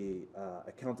the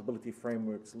accountability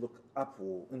frameworks look up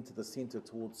or into the centre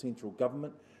towards central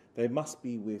government. They must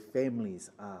be where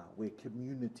families are, where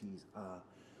communities are.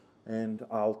 And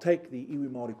I'll take the iwi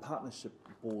Māori partnership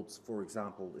boards, for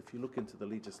example. If you look into the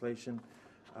legislation,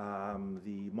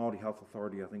 the Māori Health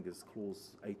Authority, I think, is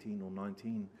clause 18 or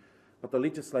 19. But the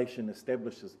legislation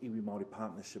establishes iwi Māori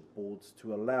partnership boards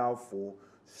to allow for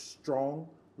strong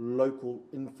local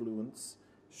influence,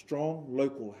 strong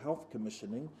local health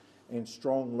commissioning, and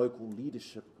strong local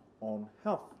leadership on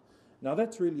health. Now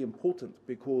that's really important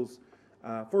because,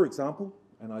 for example,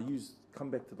 and come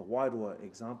back to the Wairoa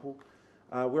example,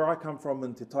 where I come from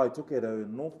in Te Tai Tokedo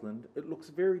in Northland, it looks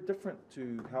very different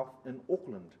to health in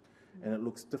Auckland, and it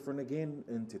looks different again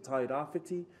in Te Tai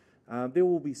Rāwhiti. There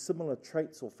will be similar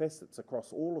traits or facets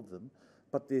across all of them,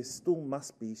 but there still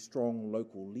must be strong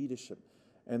local leadership.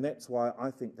 And that's why I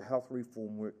think the health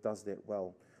reform work does that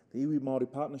well. The iwi Māori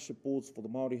partnership boards for the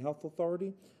Māori Health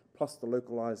Authority, plus the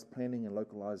localised planning and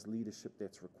localised leadership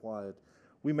that's required.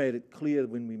 We made it clear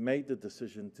when we made the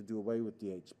decision to do away with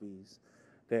DHBs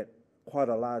that quite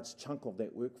a large chunk of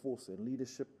that workforce and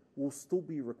leadership will still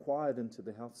be required into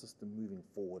the health system moving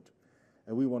forward.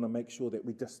 And we want to make sure that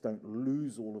we just don't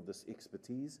lose all of this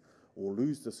expertise or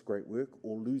lose this great work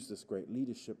or lose this great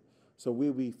leadership. So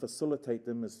where we facilitate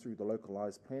them is through the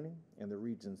localised planning and the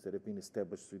regions that have been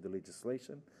established through the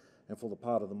legislation, and for the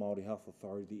part of the Māori Health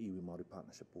Authority, the iwi Māori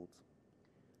partnership boards.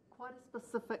 Quite a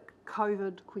specific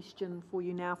COVID question for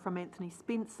you now from Anthony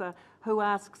Spencer, who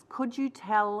asks, could you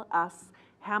tell us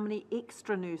how many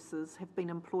extra nurses have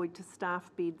been employed to staff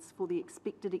beds for the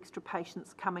expected extra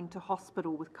patients coming to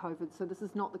hospital with COVID? So this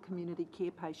is not the community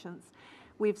care patients.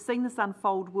 We've seen this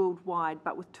unfold worldwide,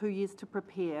 but with 2 years to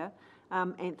prepare,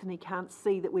 Anthony can't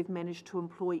see that we've managed to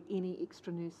employ any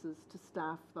extra nurses to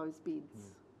staff those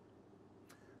beds.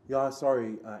 Yeah,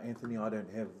 sorry, Anthony, I don't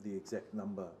have the exact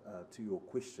number to your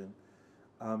question.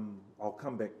 I'll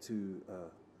come back to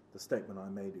the statement I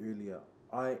made earlier.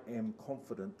 I am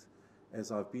confident,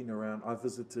 as I've been around, I've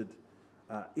visited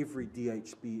every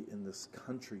DHB in this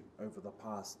country over the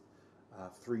past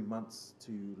 3 months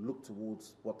to look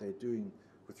towards what they're doing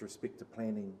with respect to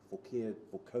planning for care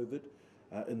for COVID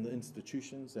in the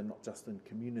institutions and not just in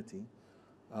community.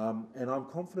 And I'm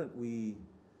confident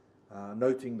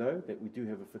noting though that we do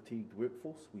have a fatigued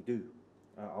workforce, we do.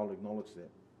 I'll acknowledge that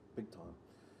big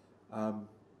time.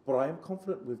 But I am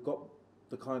confident we've got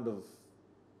the kind of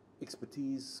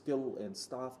expertise, skill and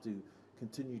staff to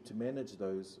continue to manage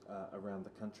those around the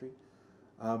country.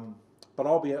 But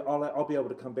I'll be able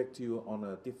to come back to you on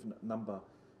a definite number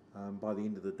by the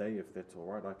end of the day, if that's all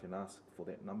right. I can ask for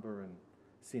that number and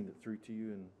send it through to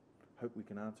you and hope we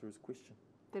can answer his question.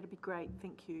 That'd be great,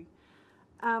 thank you.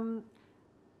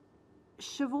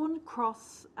 Siobhan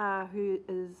Cross, who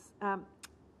is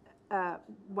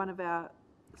one of our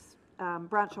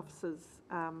branch officers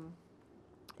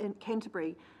in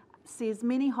Canterbury, says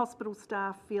many hospital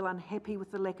staff feel unhappy with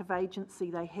the lack of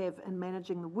agency they have in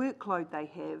managing the workload they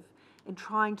have and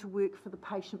trying to work for the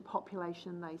patient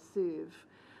population they serve.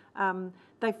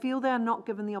 They feel they are not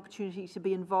given the opportunity to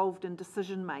be involved in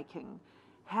decision making.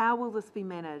 How will this be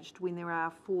managed when there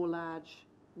are 4 large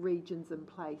regions in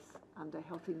place under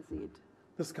Health NZ?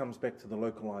 This comes back to the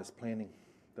localised planning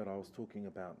that I was talking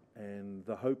about, and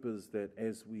the hope is that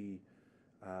as we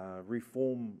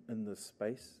reform in this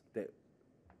space, that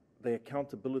the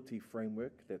accountability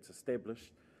framework that's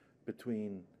established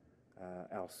between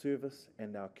our service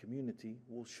and our community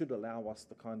should allow us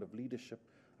the kind of leadership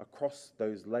across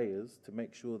those layers to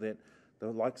make sure that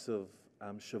the likes of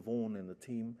Siobhan and the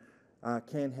team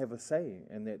can have a say,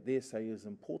 and that their say is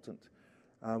important.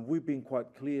 We've been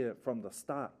quite clear from the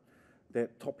start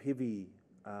that top-heavy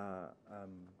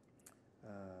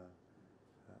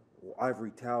or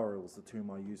ivory tower was the term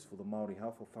I used for the Māori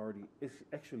Health Authority,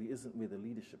 actually isn't where the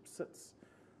leadership sits.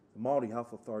 The Māori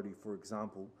Health Authority, for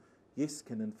example, yes,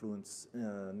 can influence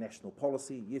national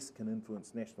policy, yes, can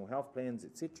influence national health plans,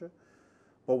 etc.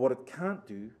 But what it can't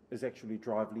do is actually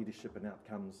drive leadership and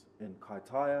outcomes in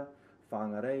Kaitaia,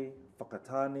 Whangarei,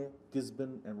 Whakatane,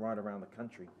 Gisborne, and right around the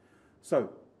country. So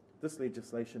this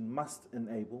legislation must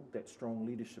enable that strong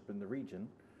leadership in the region,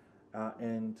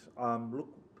 and look,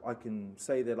 I can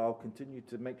say that I'll continue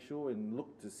to make sure and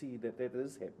look to see that that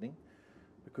is happening,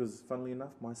 because funnily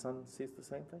enough, my son says the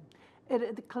same thing.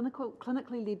 The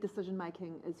clinically led decision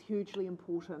making is hugely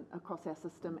important across our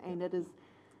system, and it is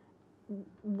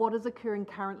what is occurring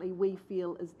currently, we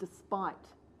feel, is despite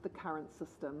the current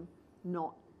system,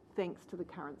 not thanks to the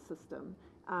current system.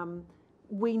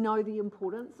 We know the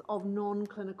importance of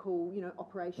non-clinical,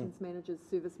 operations managers,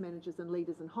 service managers and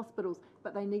leaders in hospitals,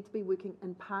 but they need to be working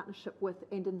in partnership with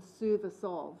and in service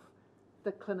of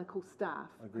the clinical staff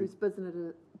whose business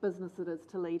it is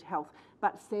to lead health.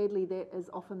 But sadly, that is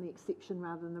often the exception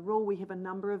rather than the rule. We have a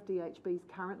number of DHBs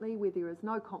currently where there is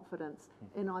no confidence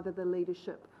in either the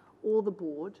leadership or the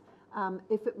board.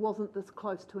 If it wasn't this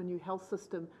close to a new health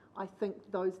system, I think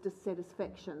those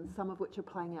dissatisfactions, some of which are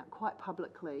playing out quite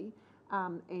publicly,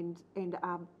 and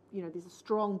are, there's a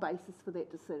strong basis for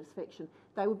that dissatisfaction,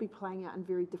 they would be playing out in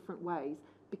very different ways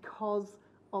because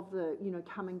of the,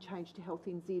 coming change to Health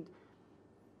NZ.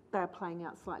 They're playing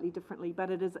out slightly differently, but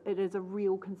it is a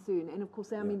real concern. And of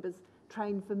course, our members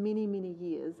train for many, many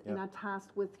years and are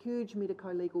tasked with huge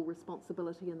medico-legal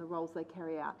responsibility in the roles they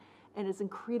carry out. And it's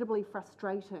incredibly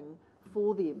frustrating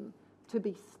for them to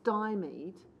be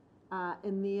stymied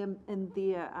in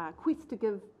their quest to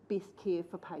give best care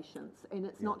for patients. And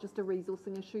it's not just a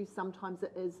resourcing issue. Sometimes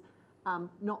it is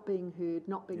not being heard,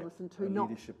 not being listened to,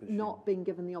 not being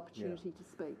given the opportunity to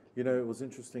speak. It was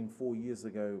interesting 4 years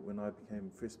ago when I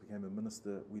first became a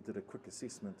minister, we did a quick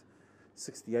assessment.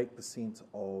 68%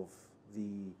 of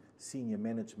the senior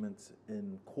management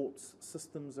in courts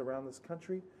systems around this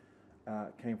country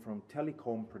came from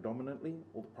telecom predominantly,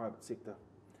 or the private sector.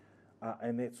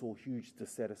 And that's all huge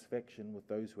dissatisfaction with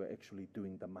those who are actually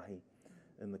doing the mahi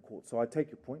in the court. So I take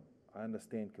your point, I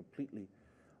understand completely,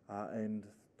 and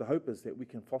the hope is that we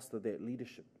can foster that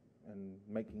leadership and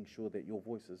making sure that your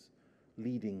voice is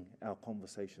leading our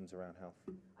conversations around health.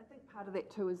 I think part of that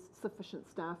too is sufficient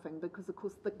staffing, because of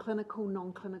course the clinical,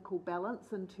 non-clinical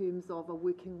balance in terms of a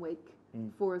working week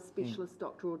for a specialist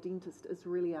doctor or dentist is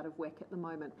really out of whack at the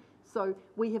moment. So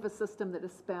we have a system that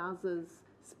espouses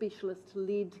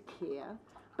specialist-led care,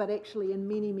 but actually in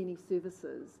many, many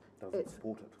services it's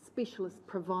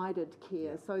specialist-provided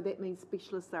care. So that means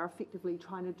specialists are effectively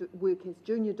trying to work as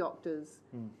junior doctors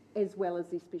as well as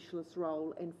their specialist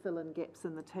role and fill in gaps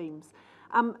in the teams.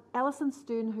 Alison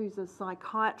Stern, who's a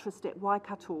psychiatrist at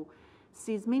Waikato,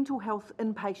 says mental health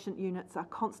inpatient units are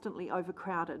constantly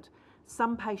overcrowded.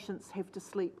 Some patients have to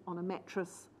sleep on a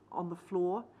mattress on the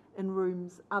floor in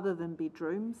rooms other than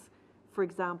bedrooms, for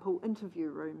example, interview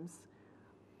rooms.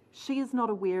 She is not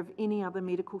aware of any other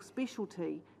medical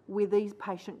specialty where these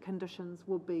patient conditions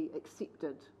will be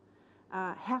accepted.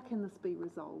 How can this be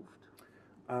resolved?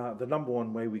 The number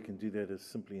one way we can do that is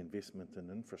simply investment in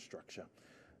infrastructure.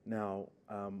 Now,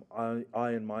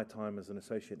 I in my time as an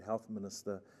Associate Health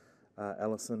Minister,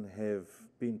 Alison, have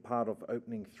been part of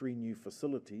opening 3 new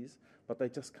facilities, but they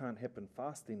just can't happen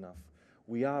fast enough.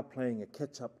 We are playing a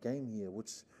catch-up game here,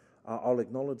 which I'll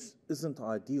acknowledge isn't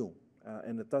ideal,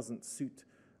 and it doesn't suit,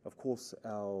 of course,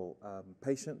 our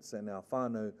patients and our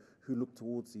whānau who look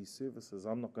towards these services.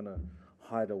 I'm not going to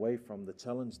hide away from the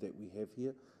challenge that we have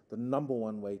here. The number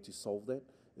one way to solve that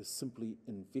is simply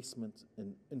investment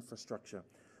in infrastructure.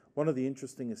 One of the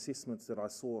interesting assessments that I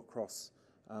saw across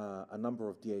a number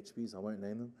of DHBs, I won't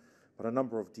name them, but a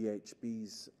number of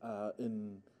DHBs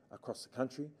across the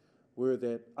country, were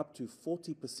that up to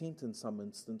 40% in some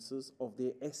instances of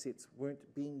their assets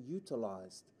weren't being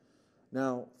utilised.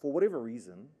 Now, for whatever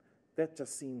reason, that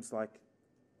just seems like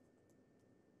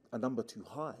a number too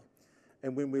high.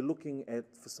 And when we're looking at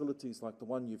facilities like the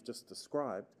one you've just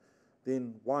described,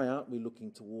 then why aren't we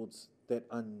looking towards that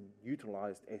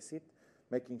unutilised asset,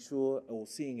 making sure or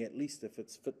seeing at least if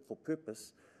it's fit for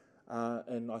purpose,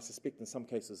 and I suspect in some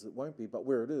cases it won't be, but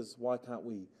where it is, why can't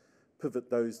we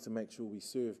pivot those to make sure we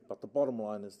serve? But the bottom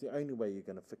line is the only way you're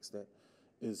going to fix that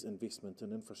is investment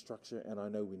in infrastructure, and I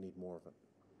know we need more of it.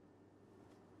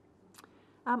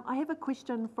 I have a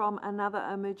question from another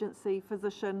emergency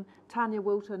physician, Tanya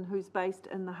Wilton, who's based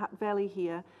in the Hutt Valley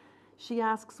here. She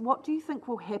asks, what do you think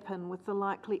will happen with the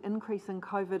likely increase in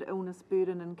COVID illness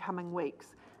burden in coming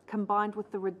weeks, combined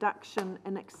with the reduction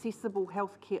in accessible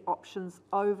healthcare options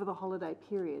over the holiday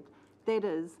period? That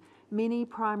is, many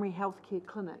primary healthcare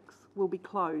clinics will be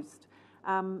closed.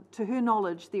 To her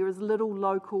knowledge, there is little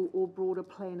local or broader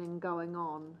planning going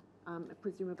on.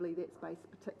 Presumably that's based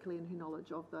particularly in her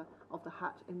knowledge of the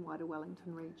Hutt and wider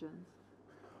Wellington regions.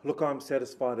 Look, I'm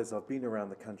satisfied as I've been around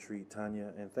the country,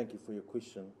 Tanya, and thank you for your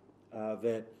question,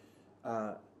 that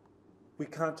we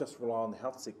can't just rely on the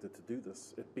health sector to do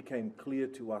this. It became clear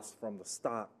to us from the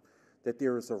start that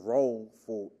there is a role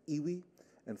for iwi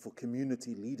and for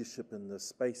community leadership in this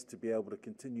space to be able to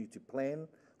continue to plan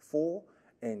for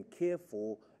and care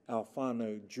for our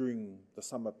whānau during the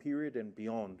summer period and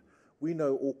beyond. We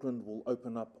know Auckland will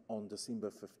open up on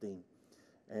December 15.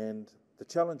 And the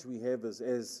challenge we have is,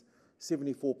 as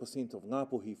 74% of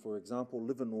Ngāpuhi, for example,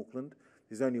 live in Auckland,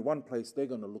 there's only one place they're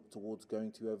going to look towards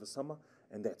going to over summer,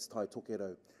 and that's Tai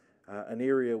Tokerau, an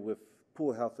area with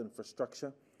poor health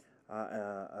infrastructure,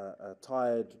 a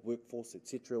tired workforce,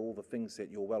 etc., all the things that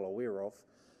you're well aware of.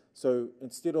 So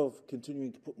instead of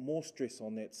continuing to put more stress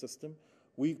on that system,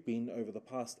 we've been, over the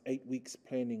past 8 weeks,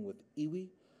 planning with iwi,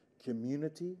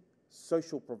 community,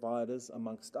 social providers,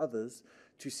 amongst others,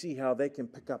 to see how they can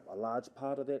pick up a large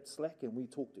part of that slack. And we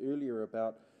talked earlier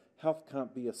about health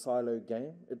can't be a silo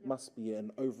game. It must be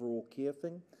an overall care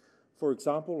thing. For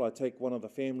example, I take one of the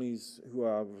families who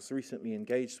I was recently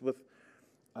engaged with,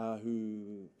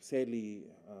 who sadly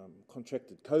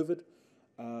contracted COVID.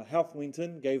 Health went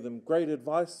in, gave them great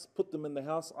advice, put them in the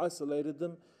house, isolated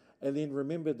them, and then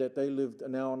remembered that they lived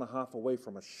an hour and a half away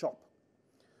from a shop.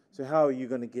 So how are you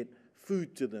going to get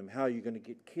food to them? How are you going to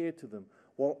get care to them?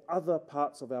 While other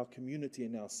parts of our community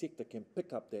and our sector can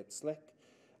pick up that slack,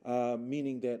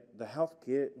 meaning that the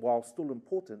healthcare, while still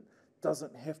important,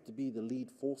 doesn't have to be the lead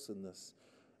force in this.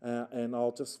 And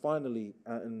I'll just finally,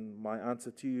 in my answer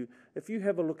to you, if you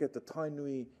have a look at the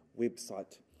Tainui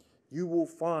website, you will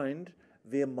find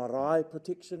their marae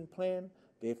protection plan,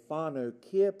 their whānau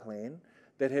care plan,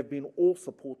 that have been all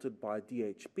supported by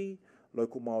DHB,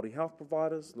 local Māori health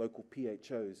providers, local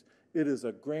PHOs. It is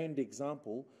a grand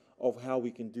example of how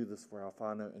we can do this for our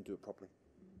whānau and do it properly.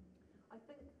 I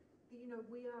think,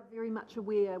 we are very much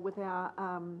aware with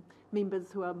our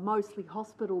members who are mostly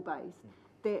hospital-based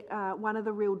that one of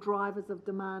the real drivers of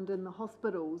demand in the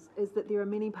hospitals is that there are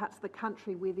many parts of the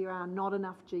country where there are not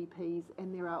enough GPs,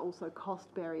 and there are also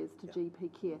cost barriers to GP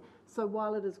care. So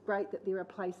while it is great that there are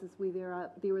places where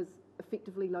there is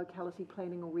effectively locality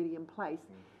planning already in place,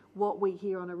 what we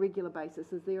hear on a regular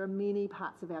basis is there are many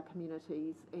parts of our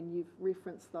communities, and you've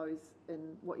referenced those in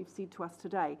what you've said to us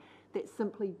today, that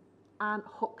simply aren't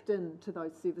hooked into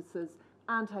those services,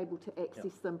 aren't able to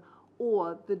access them,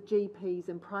 or the GPs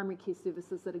and primary care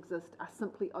services that exist are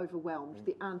simply overwhelmed.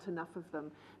 There aren't enough of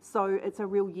them. So it's a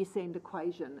real yes and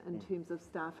equation in terms of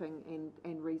staffing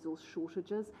and resource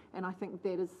shortages. And I think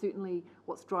that is certainly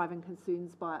what's driving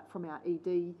concerns from our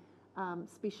ED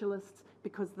specialists,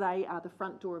 because they are the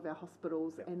front door of our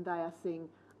hospitals, and they are seeing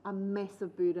a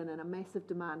massive burden and a massive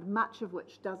demand, much of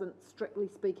which doesn't, strictly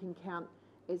speaking, count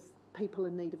as people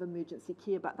in need of emergency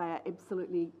care, but they are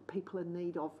absolutely people in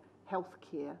need of health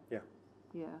care. Yeah.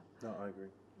 Yeah. No, I agree.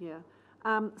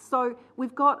 Yeah. So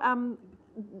we've got,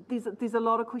 there's a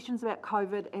lot of questions about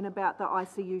COVID and about the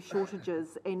ICU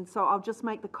shortages. And so I'll just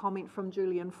make the comment from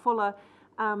Julian Fuller.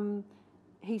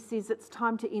 He says it's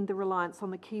time to end the reliance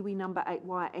on the Kiwi number 8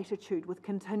 wire attitude, with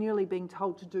continually being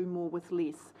told to do more with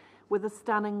less. With a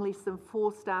stunning less than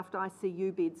 4 staffed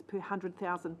ICU beds per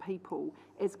 100,000 people,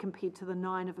 as compared to the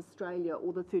 9 of Australia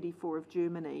or the 34 of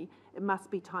Germany, it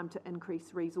must be time to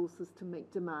increase resources to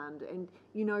meet demand. And,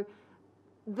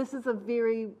 this is a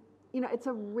very, it's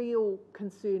a real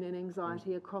concern and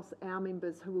anxiety across our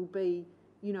members who will be,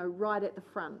 right at the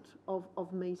front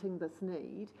of meeting this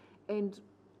need. And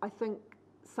I think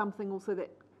something also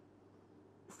that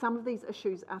some of these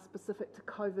issues are specific to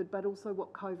COVID, but also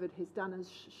what COVID has done is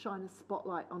shine a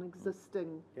spotlight on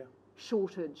existing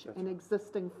shortage and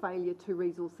existing failure to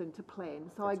resource and to plan.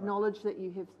 So I acknowledge that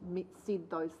you have said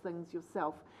those things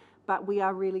yourself, but we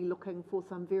are really looking for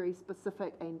some very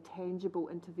specific and tangible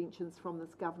interventions from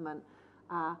this government,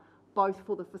 both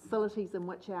for the facilities in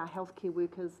which our healthcare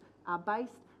workers are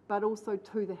based, but also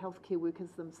to the healthcare workers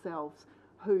themselves,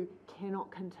 who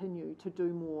cannot continue to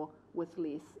do more with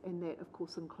less, and that of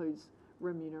course includes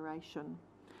remuneration.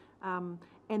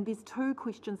 And there's 2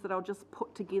 questions that I'll just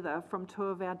put together from 2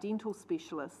 of our dental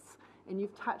specialists, and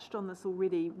you've touched on this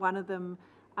already. One of them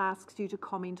asks you to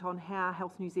comment on how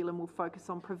Health New Zealand will focus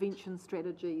on prevention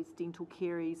strategies, dental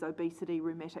caries, obesity,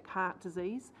 rheumatic heart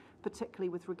disease, particularly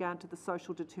with regard to the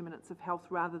social determinants of health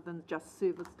rather than just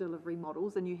service delivery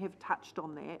models, and you have touched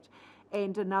on that.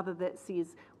 And another that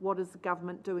says, what is the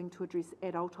government doing to address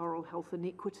adult oral health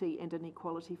inequity and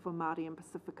inequality for Māori and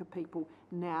Pasifika people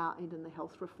now and in the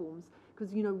health reforms?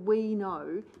 Because, we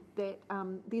know that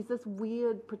there's this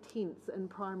weird pretense in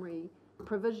primary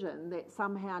provision that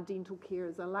somehow dental care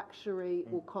is a luxury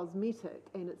or cosmetic,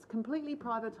 and it's completely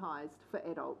privatised for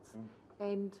adults.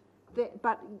 And that,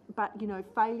 but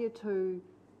failure to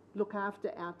look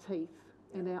after our teeth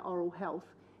and our oral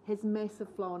health has massive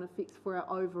flow-on effects for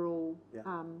our overall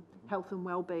health and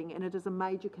well-being, and it is a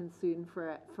major concern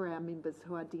for our members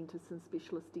who are dentists and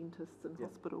specialist dentists in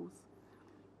hospitals.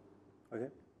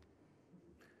 Okay.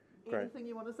 Great. Anything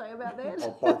you want to say about that?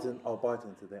 I'll bite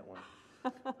into that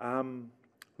one.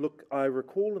 Look, I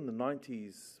recall in the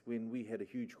 90s when we had a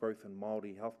huge growth in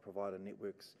Māori health provider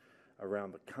networks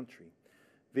around the country,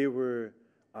 there were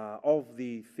Of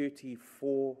the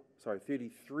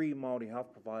 33 Māori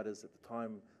health providers at the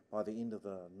time, by the end of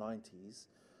the 90s,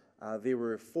 there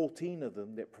were 14 of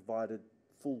them that provided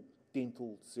full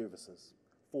dental services.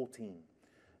 14.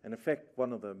 And in fact,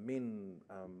 one of the men,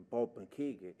 Bob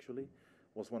McKeag actually,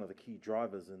 was one of the key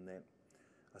drivers in that.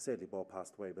 Sadly, Bob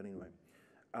passed away, but anyway.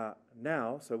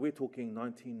 Now, so we're talking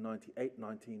 1998,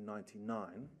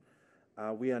 1999.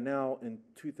 We are now in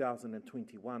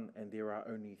 2021, and there are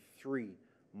only 3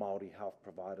 Māori health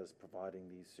providers providing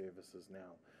these services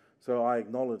now. So I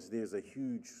acknowledge there's a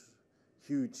huge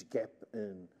gap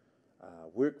in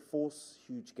workforce,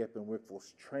 huge gap in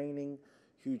workforce training,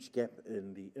 huge gap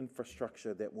in the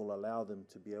infrastructure that will allow them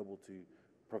to be able to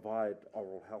provide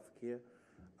oral health care,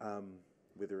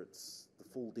 whether it's the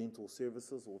full dental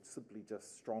services or simply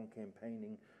just strong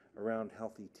campaigning around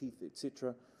healthy teeth,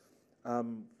 etc.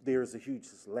 There is a huge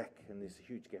lack and there's a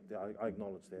huge gap there. I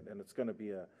acknowledge that, and it's going to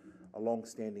be a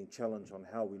long-standing challenge on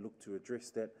how we look to address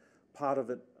that. Part of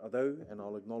it, though, and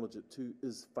I'll acknowledge it too,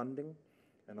 is funding.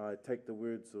 And I take the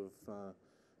words of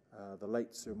the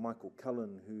late Sir Michael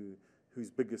Cullen, whose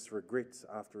biggest regrets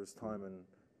after his time in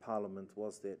Parliament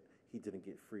was that he didn't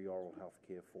get free oral health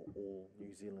care for all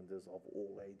New Zealanders of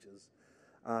all ages.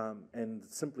 And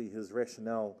simply his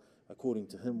rationale, according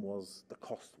to him, was the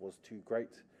cost was too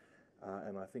great.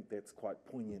 And I think that's quite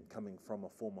poignant coming from a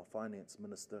former finance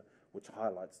minister, which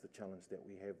highlights the challenge that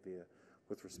we have there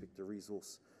with respect to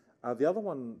resource. The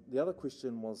other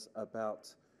question was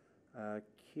about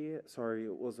care. Sorry,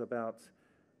 it was about.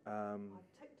 I've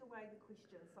ticked away the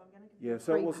question, so I'm going to give you a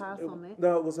free pass on that.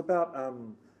 No, it was about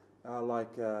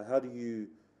how do you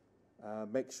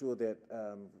make sure that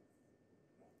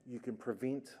you can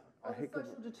prevent. Social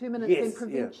determinants and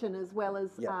prevention as well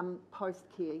as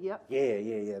post-care, yep.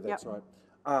 Yeah, that's right.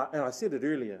 And I said it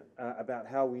earlier about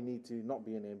how we need to not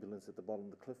be an ambulance at the bottom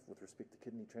of the cliff with respect to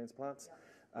kidney transplants,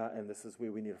 and this is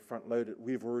where we need to front load it.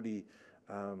 We've already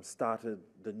started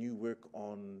the new work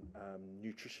on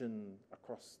nutrition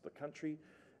across the country,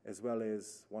 as well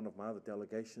as one of my other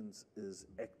delegations is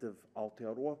Active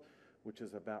Aotearoa, which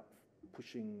is about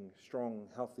pushing strong,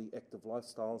 healthy, active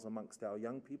lifestyles amongst our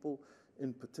young people,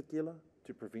 in particular,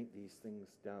 to prevent these things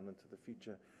down into the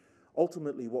future.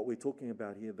 Ultimately, what we're talking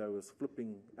about here, though, is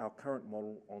flipping our current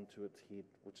model onto its head,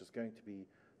 which is going to be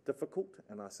difficult,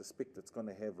 and I suspect it's going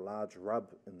to have large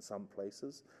rub in some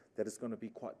places, that is going to be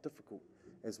quite difficult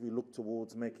as we look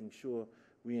towards making sure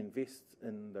we invest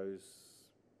in those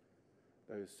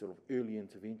sort of early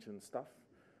intervention stuff.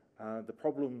 The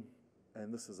problem,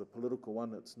 and this is a political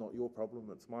one, it's not your problem,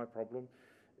 it's my problem,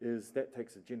 is that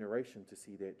takes a generation to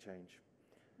see that change.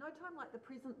 No time like the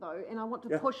present, though, and I want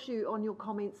to push you on your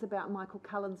comments about Michael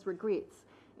Cullen's regrets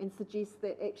and suggest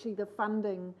that actually the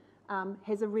funding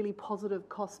has a really positive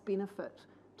cost benefit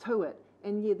to it.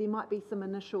 And yeah, there might be some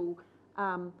initial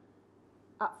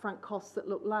upfront costs that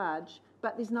look large,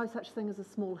 but there's no such thing as a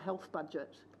small health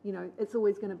budget. You know, it's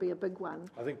always going to be a big one.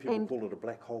 I think people call it a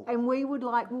black hole. And we would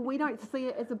like, well, we don't see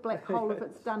it as a black hole if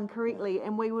it's done correctly,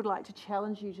 and we would like to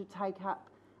challenge you to take up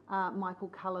Michael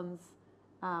Cullen's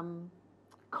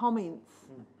comments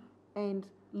and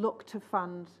look to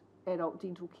fund adult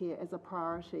dental care as a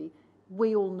priority.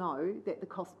 We all know that the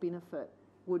cost benefit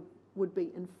would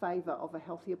be in favour of a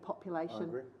healthier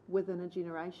population within a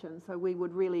generation. So we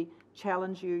would really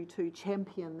challenge you to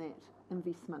champion that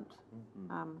investment.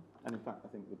 And in fact, I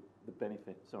think the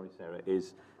benefit, sorry Sarah,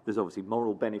 is there's obviously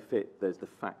moral benefit, there's the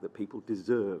fact that people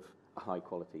deserve a high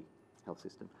quality health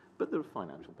system, but there are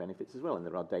financial benefits as well, and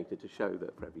there are data to show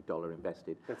that for every dollar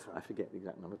invested, that's right. I forget the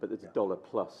exact number, but there's a dollar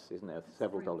plus, isn't there?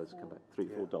 Several dollars come back,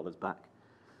 $3-4 back.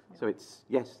 Yeah. So it's,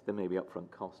 yes, there may be upfront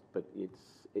cost, but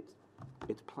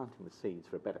it's planting the seeds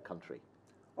for a better country.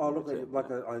 Oh, look,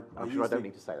 I'm sure I don't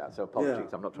need to say that, so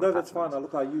apologies. I'm not trying to. No, that's fine.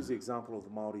 Look, I use the example of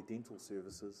the Māori dental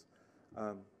services.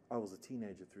 I was a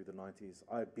teenager through the 90s.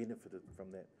 I benefited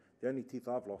from that. The only teeth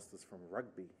I've lost is from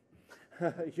rugby,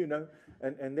 you know,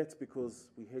 and that's because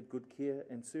we had good care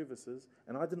and services.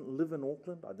 And I didn't live in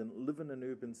Auckland. I didn't live in an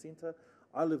urban centre.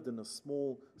 I lived in a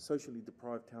small, socially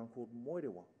deprived town called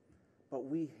Moerewa. But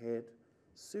we had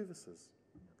services,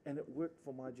 and it worked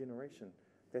for my generation.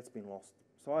 That's been lost.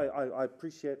 So I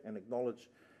appreciate and acknowledge,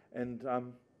 and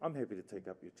I'm happy to take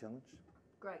up your challenge.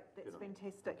 Great, that's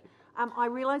fantastic. I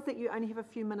realise that you only have a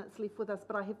few minutes left with us,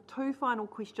 but I have 2 final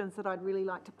questions that I'd really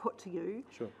like to put to you.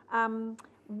 Sure.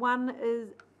 One is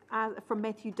from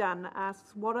Matthew Dunn,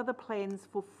 asks, what are the plans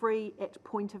for free at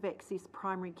point of access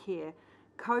primary care?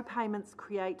 Co-payments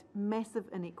create massive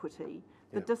inequity.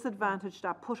 The disadvantaged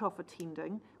are put off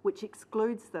attending, which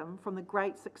excludes them from the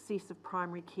great success of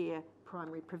primary care,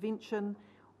 primary prevention.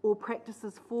 or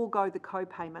practices forego the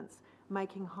co-payments,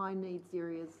 making high needs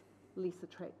areas less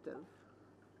attractive?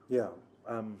 Yeah,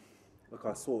 look,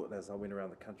 I saw it as I went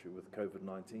around the country with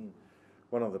COVID-19.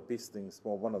 One of the best things,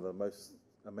 well, one of the most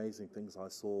amazing things I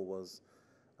saw was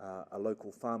a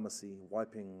local pharmacy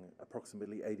wiping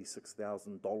approximately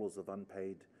 $86,000 of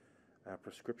unpaid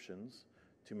prescriptions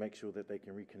to make sure that they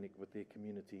can reconnect with their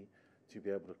community to be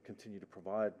able to continue to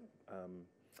provide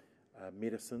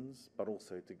medicines, but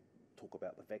also to talk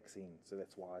about the vaccine. So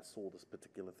that's why I saw this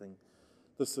particular thing.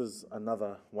 This is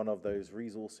another one of those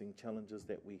resourcing challenges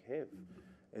that we have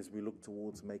as we look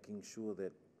towards making sure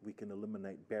that we can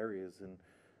eliminate barriers. And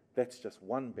that's just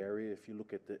one barrier. If you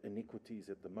look at the inequities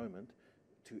at the moment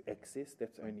to access,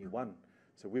 that's only one.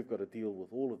 So we've got to deal with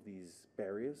all of these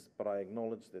barriers, but I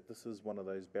acknowledge that this is one of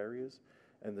those barriers.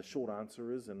 And the short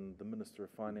answer is, and the Minister of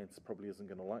Finance probably isn't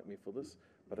going to like me for this,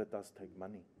 but it does take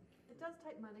money. It does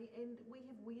take money, and we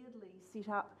have weirdly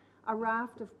set up a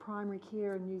raft of primary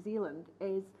care in New Zealand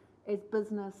as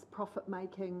business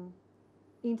profit-making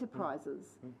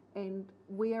enterprises, and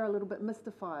we are a little bit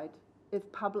mystified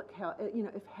if public health,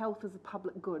 if health is a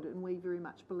public good, and we very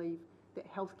much believe that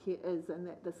healthcare is, and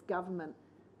that this government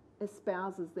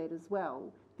espouses that as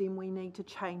well, then we need to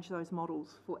change those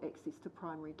models for access to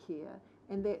primary care,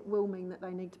 and that will mean that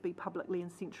they need to be publicly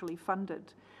and centrally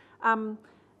funded.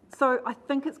 So I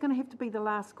think it's going to have to be the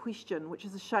last question, which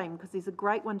is a shame because there's a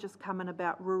great one just come in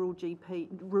about rural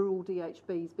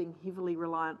DHBs being heavily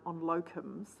reliant on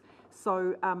locums.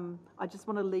 So I just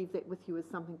want to leave that with you as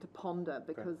something to ponder,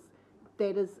 because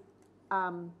that is,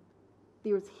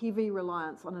 there is heavy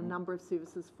reliance on a number of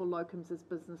services for locums as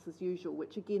business as usual,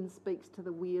 which again speaks to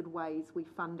the weird ways we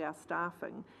fund our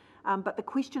staffing. But the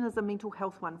question is a mental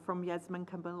health one from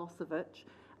Jasminka Milosevic.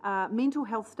 Mental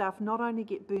health staff not only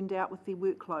get burned out with their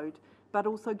workload, but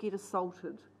also get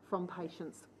assaulted from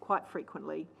patients quite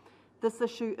frequently. This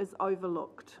issue is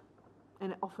overlooked,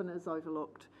 and it often is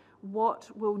overlooked. What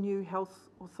will new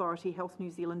health authority, Health New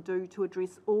Zealand, do to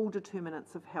address all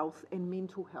determinants of health and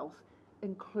mental health,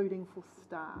 including for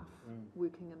staff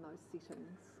working in those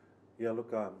settings? Yeah,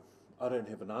 look, I don't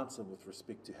have an answer with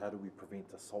respect to how do we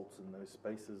prevent assaults in those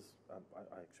spaces.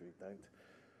 I actually don't.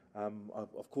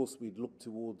 Of course, we'd look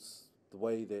towards the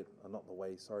way that,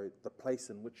 the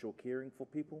place in which you're caring for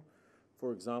people.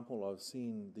 For example, I've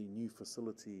seen the new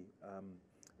facility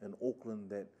in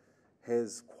Auckland that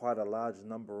has quite a large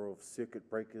number of circuit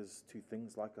breakers to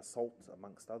things like assault,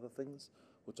 amongst other things,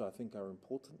 which I think are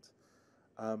important.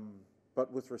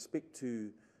 But with respect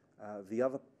to the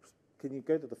other, can you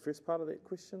go to the first part of that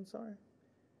question, sorry?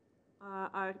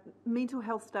 Mental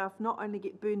health staff not only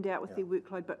get burned out with their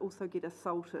workload, but also get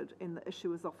assaulted, and the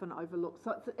issue is often overlooked.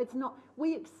 So it's not,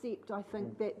 we accept, I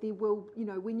think, that there will,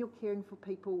 when you're caring for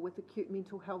people with acute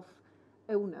mental health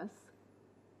illness,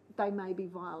 they may be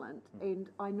violent. And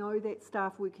I know that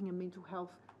staff working in mental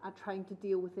health are trained to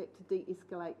deal with that, to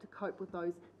de-escalate, to cope with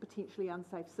those potentially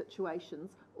unsafe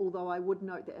situations, although I would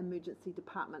note that emergency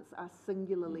departments are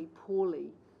singularly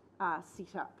poorly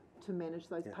set up to manage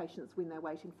those patients when they're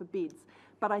waiting for beds.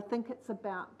 But I think it's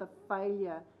about the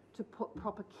failure to put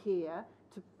proper care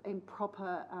and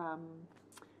proper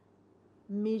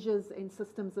measures and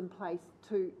systems in place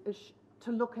to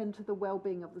look into the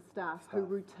well-being of the staff who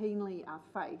routinely are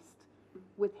faced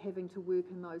with having to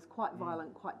work in those quite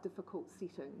violent, quite difficult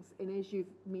settings. And as you've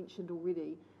mentioned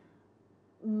already,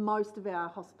 most of our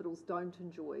hospitals don't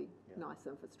enjoy nice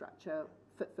infrastructure,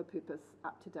 fit for purpose,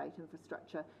 up-to-date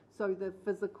infrastructure. So the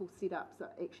physical setups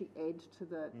actually add to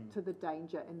the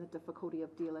danger and the difficulty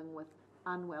of dealing with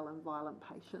unwell and violent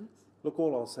patients. Look,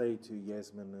 all I'll say to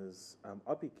Yasmin is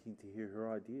I'd be keen to hear her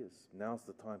ideas. Now's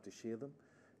the time to share them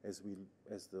as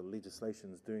the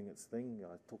legislation is doing its thing.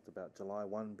 I talked about July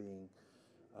 1 being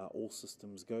all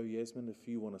systems go. Yasmin, if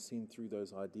you want to send through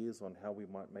those ideas on how we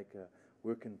might make a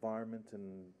work environment,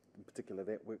 and in particular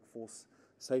that workforce,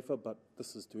 safer, but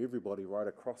this is to everybody right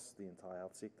across the entire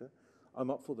health sector.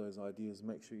 I'm up for those ideas.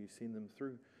 Make sure you send them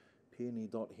through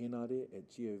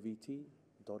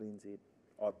peeni.henare@govt.nz,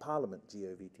 or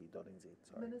parliament.govt.nz.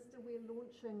 Sorry. Minister, we're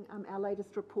launching our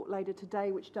latest report later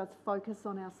today, which does focus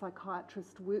on our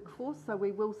psychiatrist workforce, so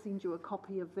we will send you a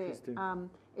copy of that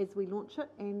as we launch it,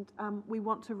 and we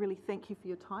want to really thank you for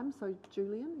your time. So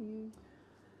Julian, you...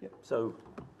 Yep. So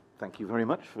thank you very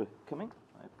much for coming.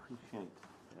 I appreciate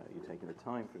you taking the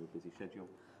time for a busy schedule.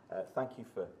 Thank you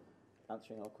for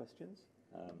answering our questions.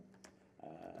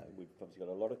 We've obviously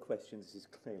got a lot of questions. This is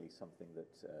clearly something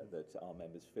that our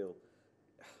members feel,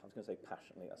 I was going to say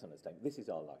passionately, that's an understatement. This is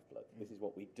our lifeblood. This is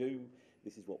what we do.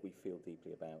 This is what we feel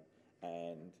deeply about.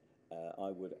 And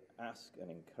I would ask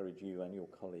and encourage you and your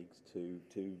colleagues to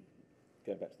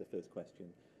going back to the first question,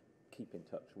 keep in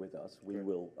touch with us. We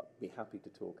will be happy to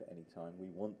talk at any time. We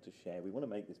want to share. We want to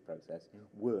make this process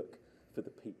work for the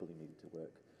people who need it to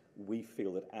work. We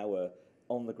feel that our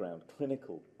on-the-ground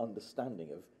clinical understanding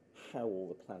of how all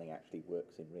the planning actually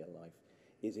works in real life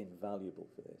is invaluable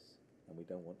for this. And we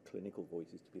don't want clinical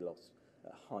voices to be lost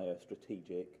at higher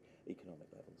strategic, economic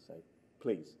levels. So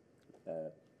please,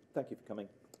 thank you for coming,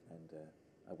 and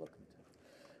I welcome it.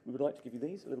 We would like to give you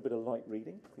these, a little bit of light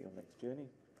reading for your next journey.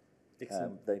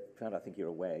 Excellent. They found, I think you're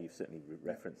aware, you've certainly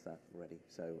referenced that already.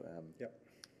 So,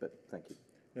 but thank you.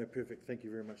 No, perfect. Thank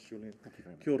you very much, Julian. Thank you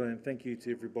very much. Kia ora, and thank you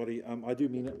to everybody. I do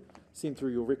mean it. Send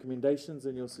through your recommendations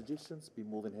and your suggestions. Be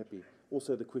more than happy.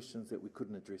 Also, the questions that we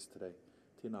couldn't address today.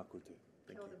 Tēnā koutou.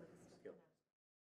 Thank you.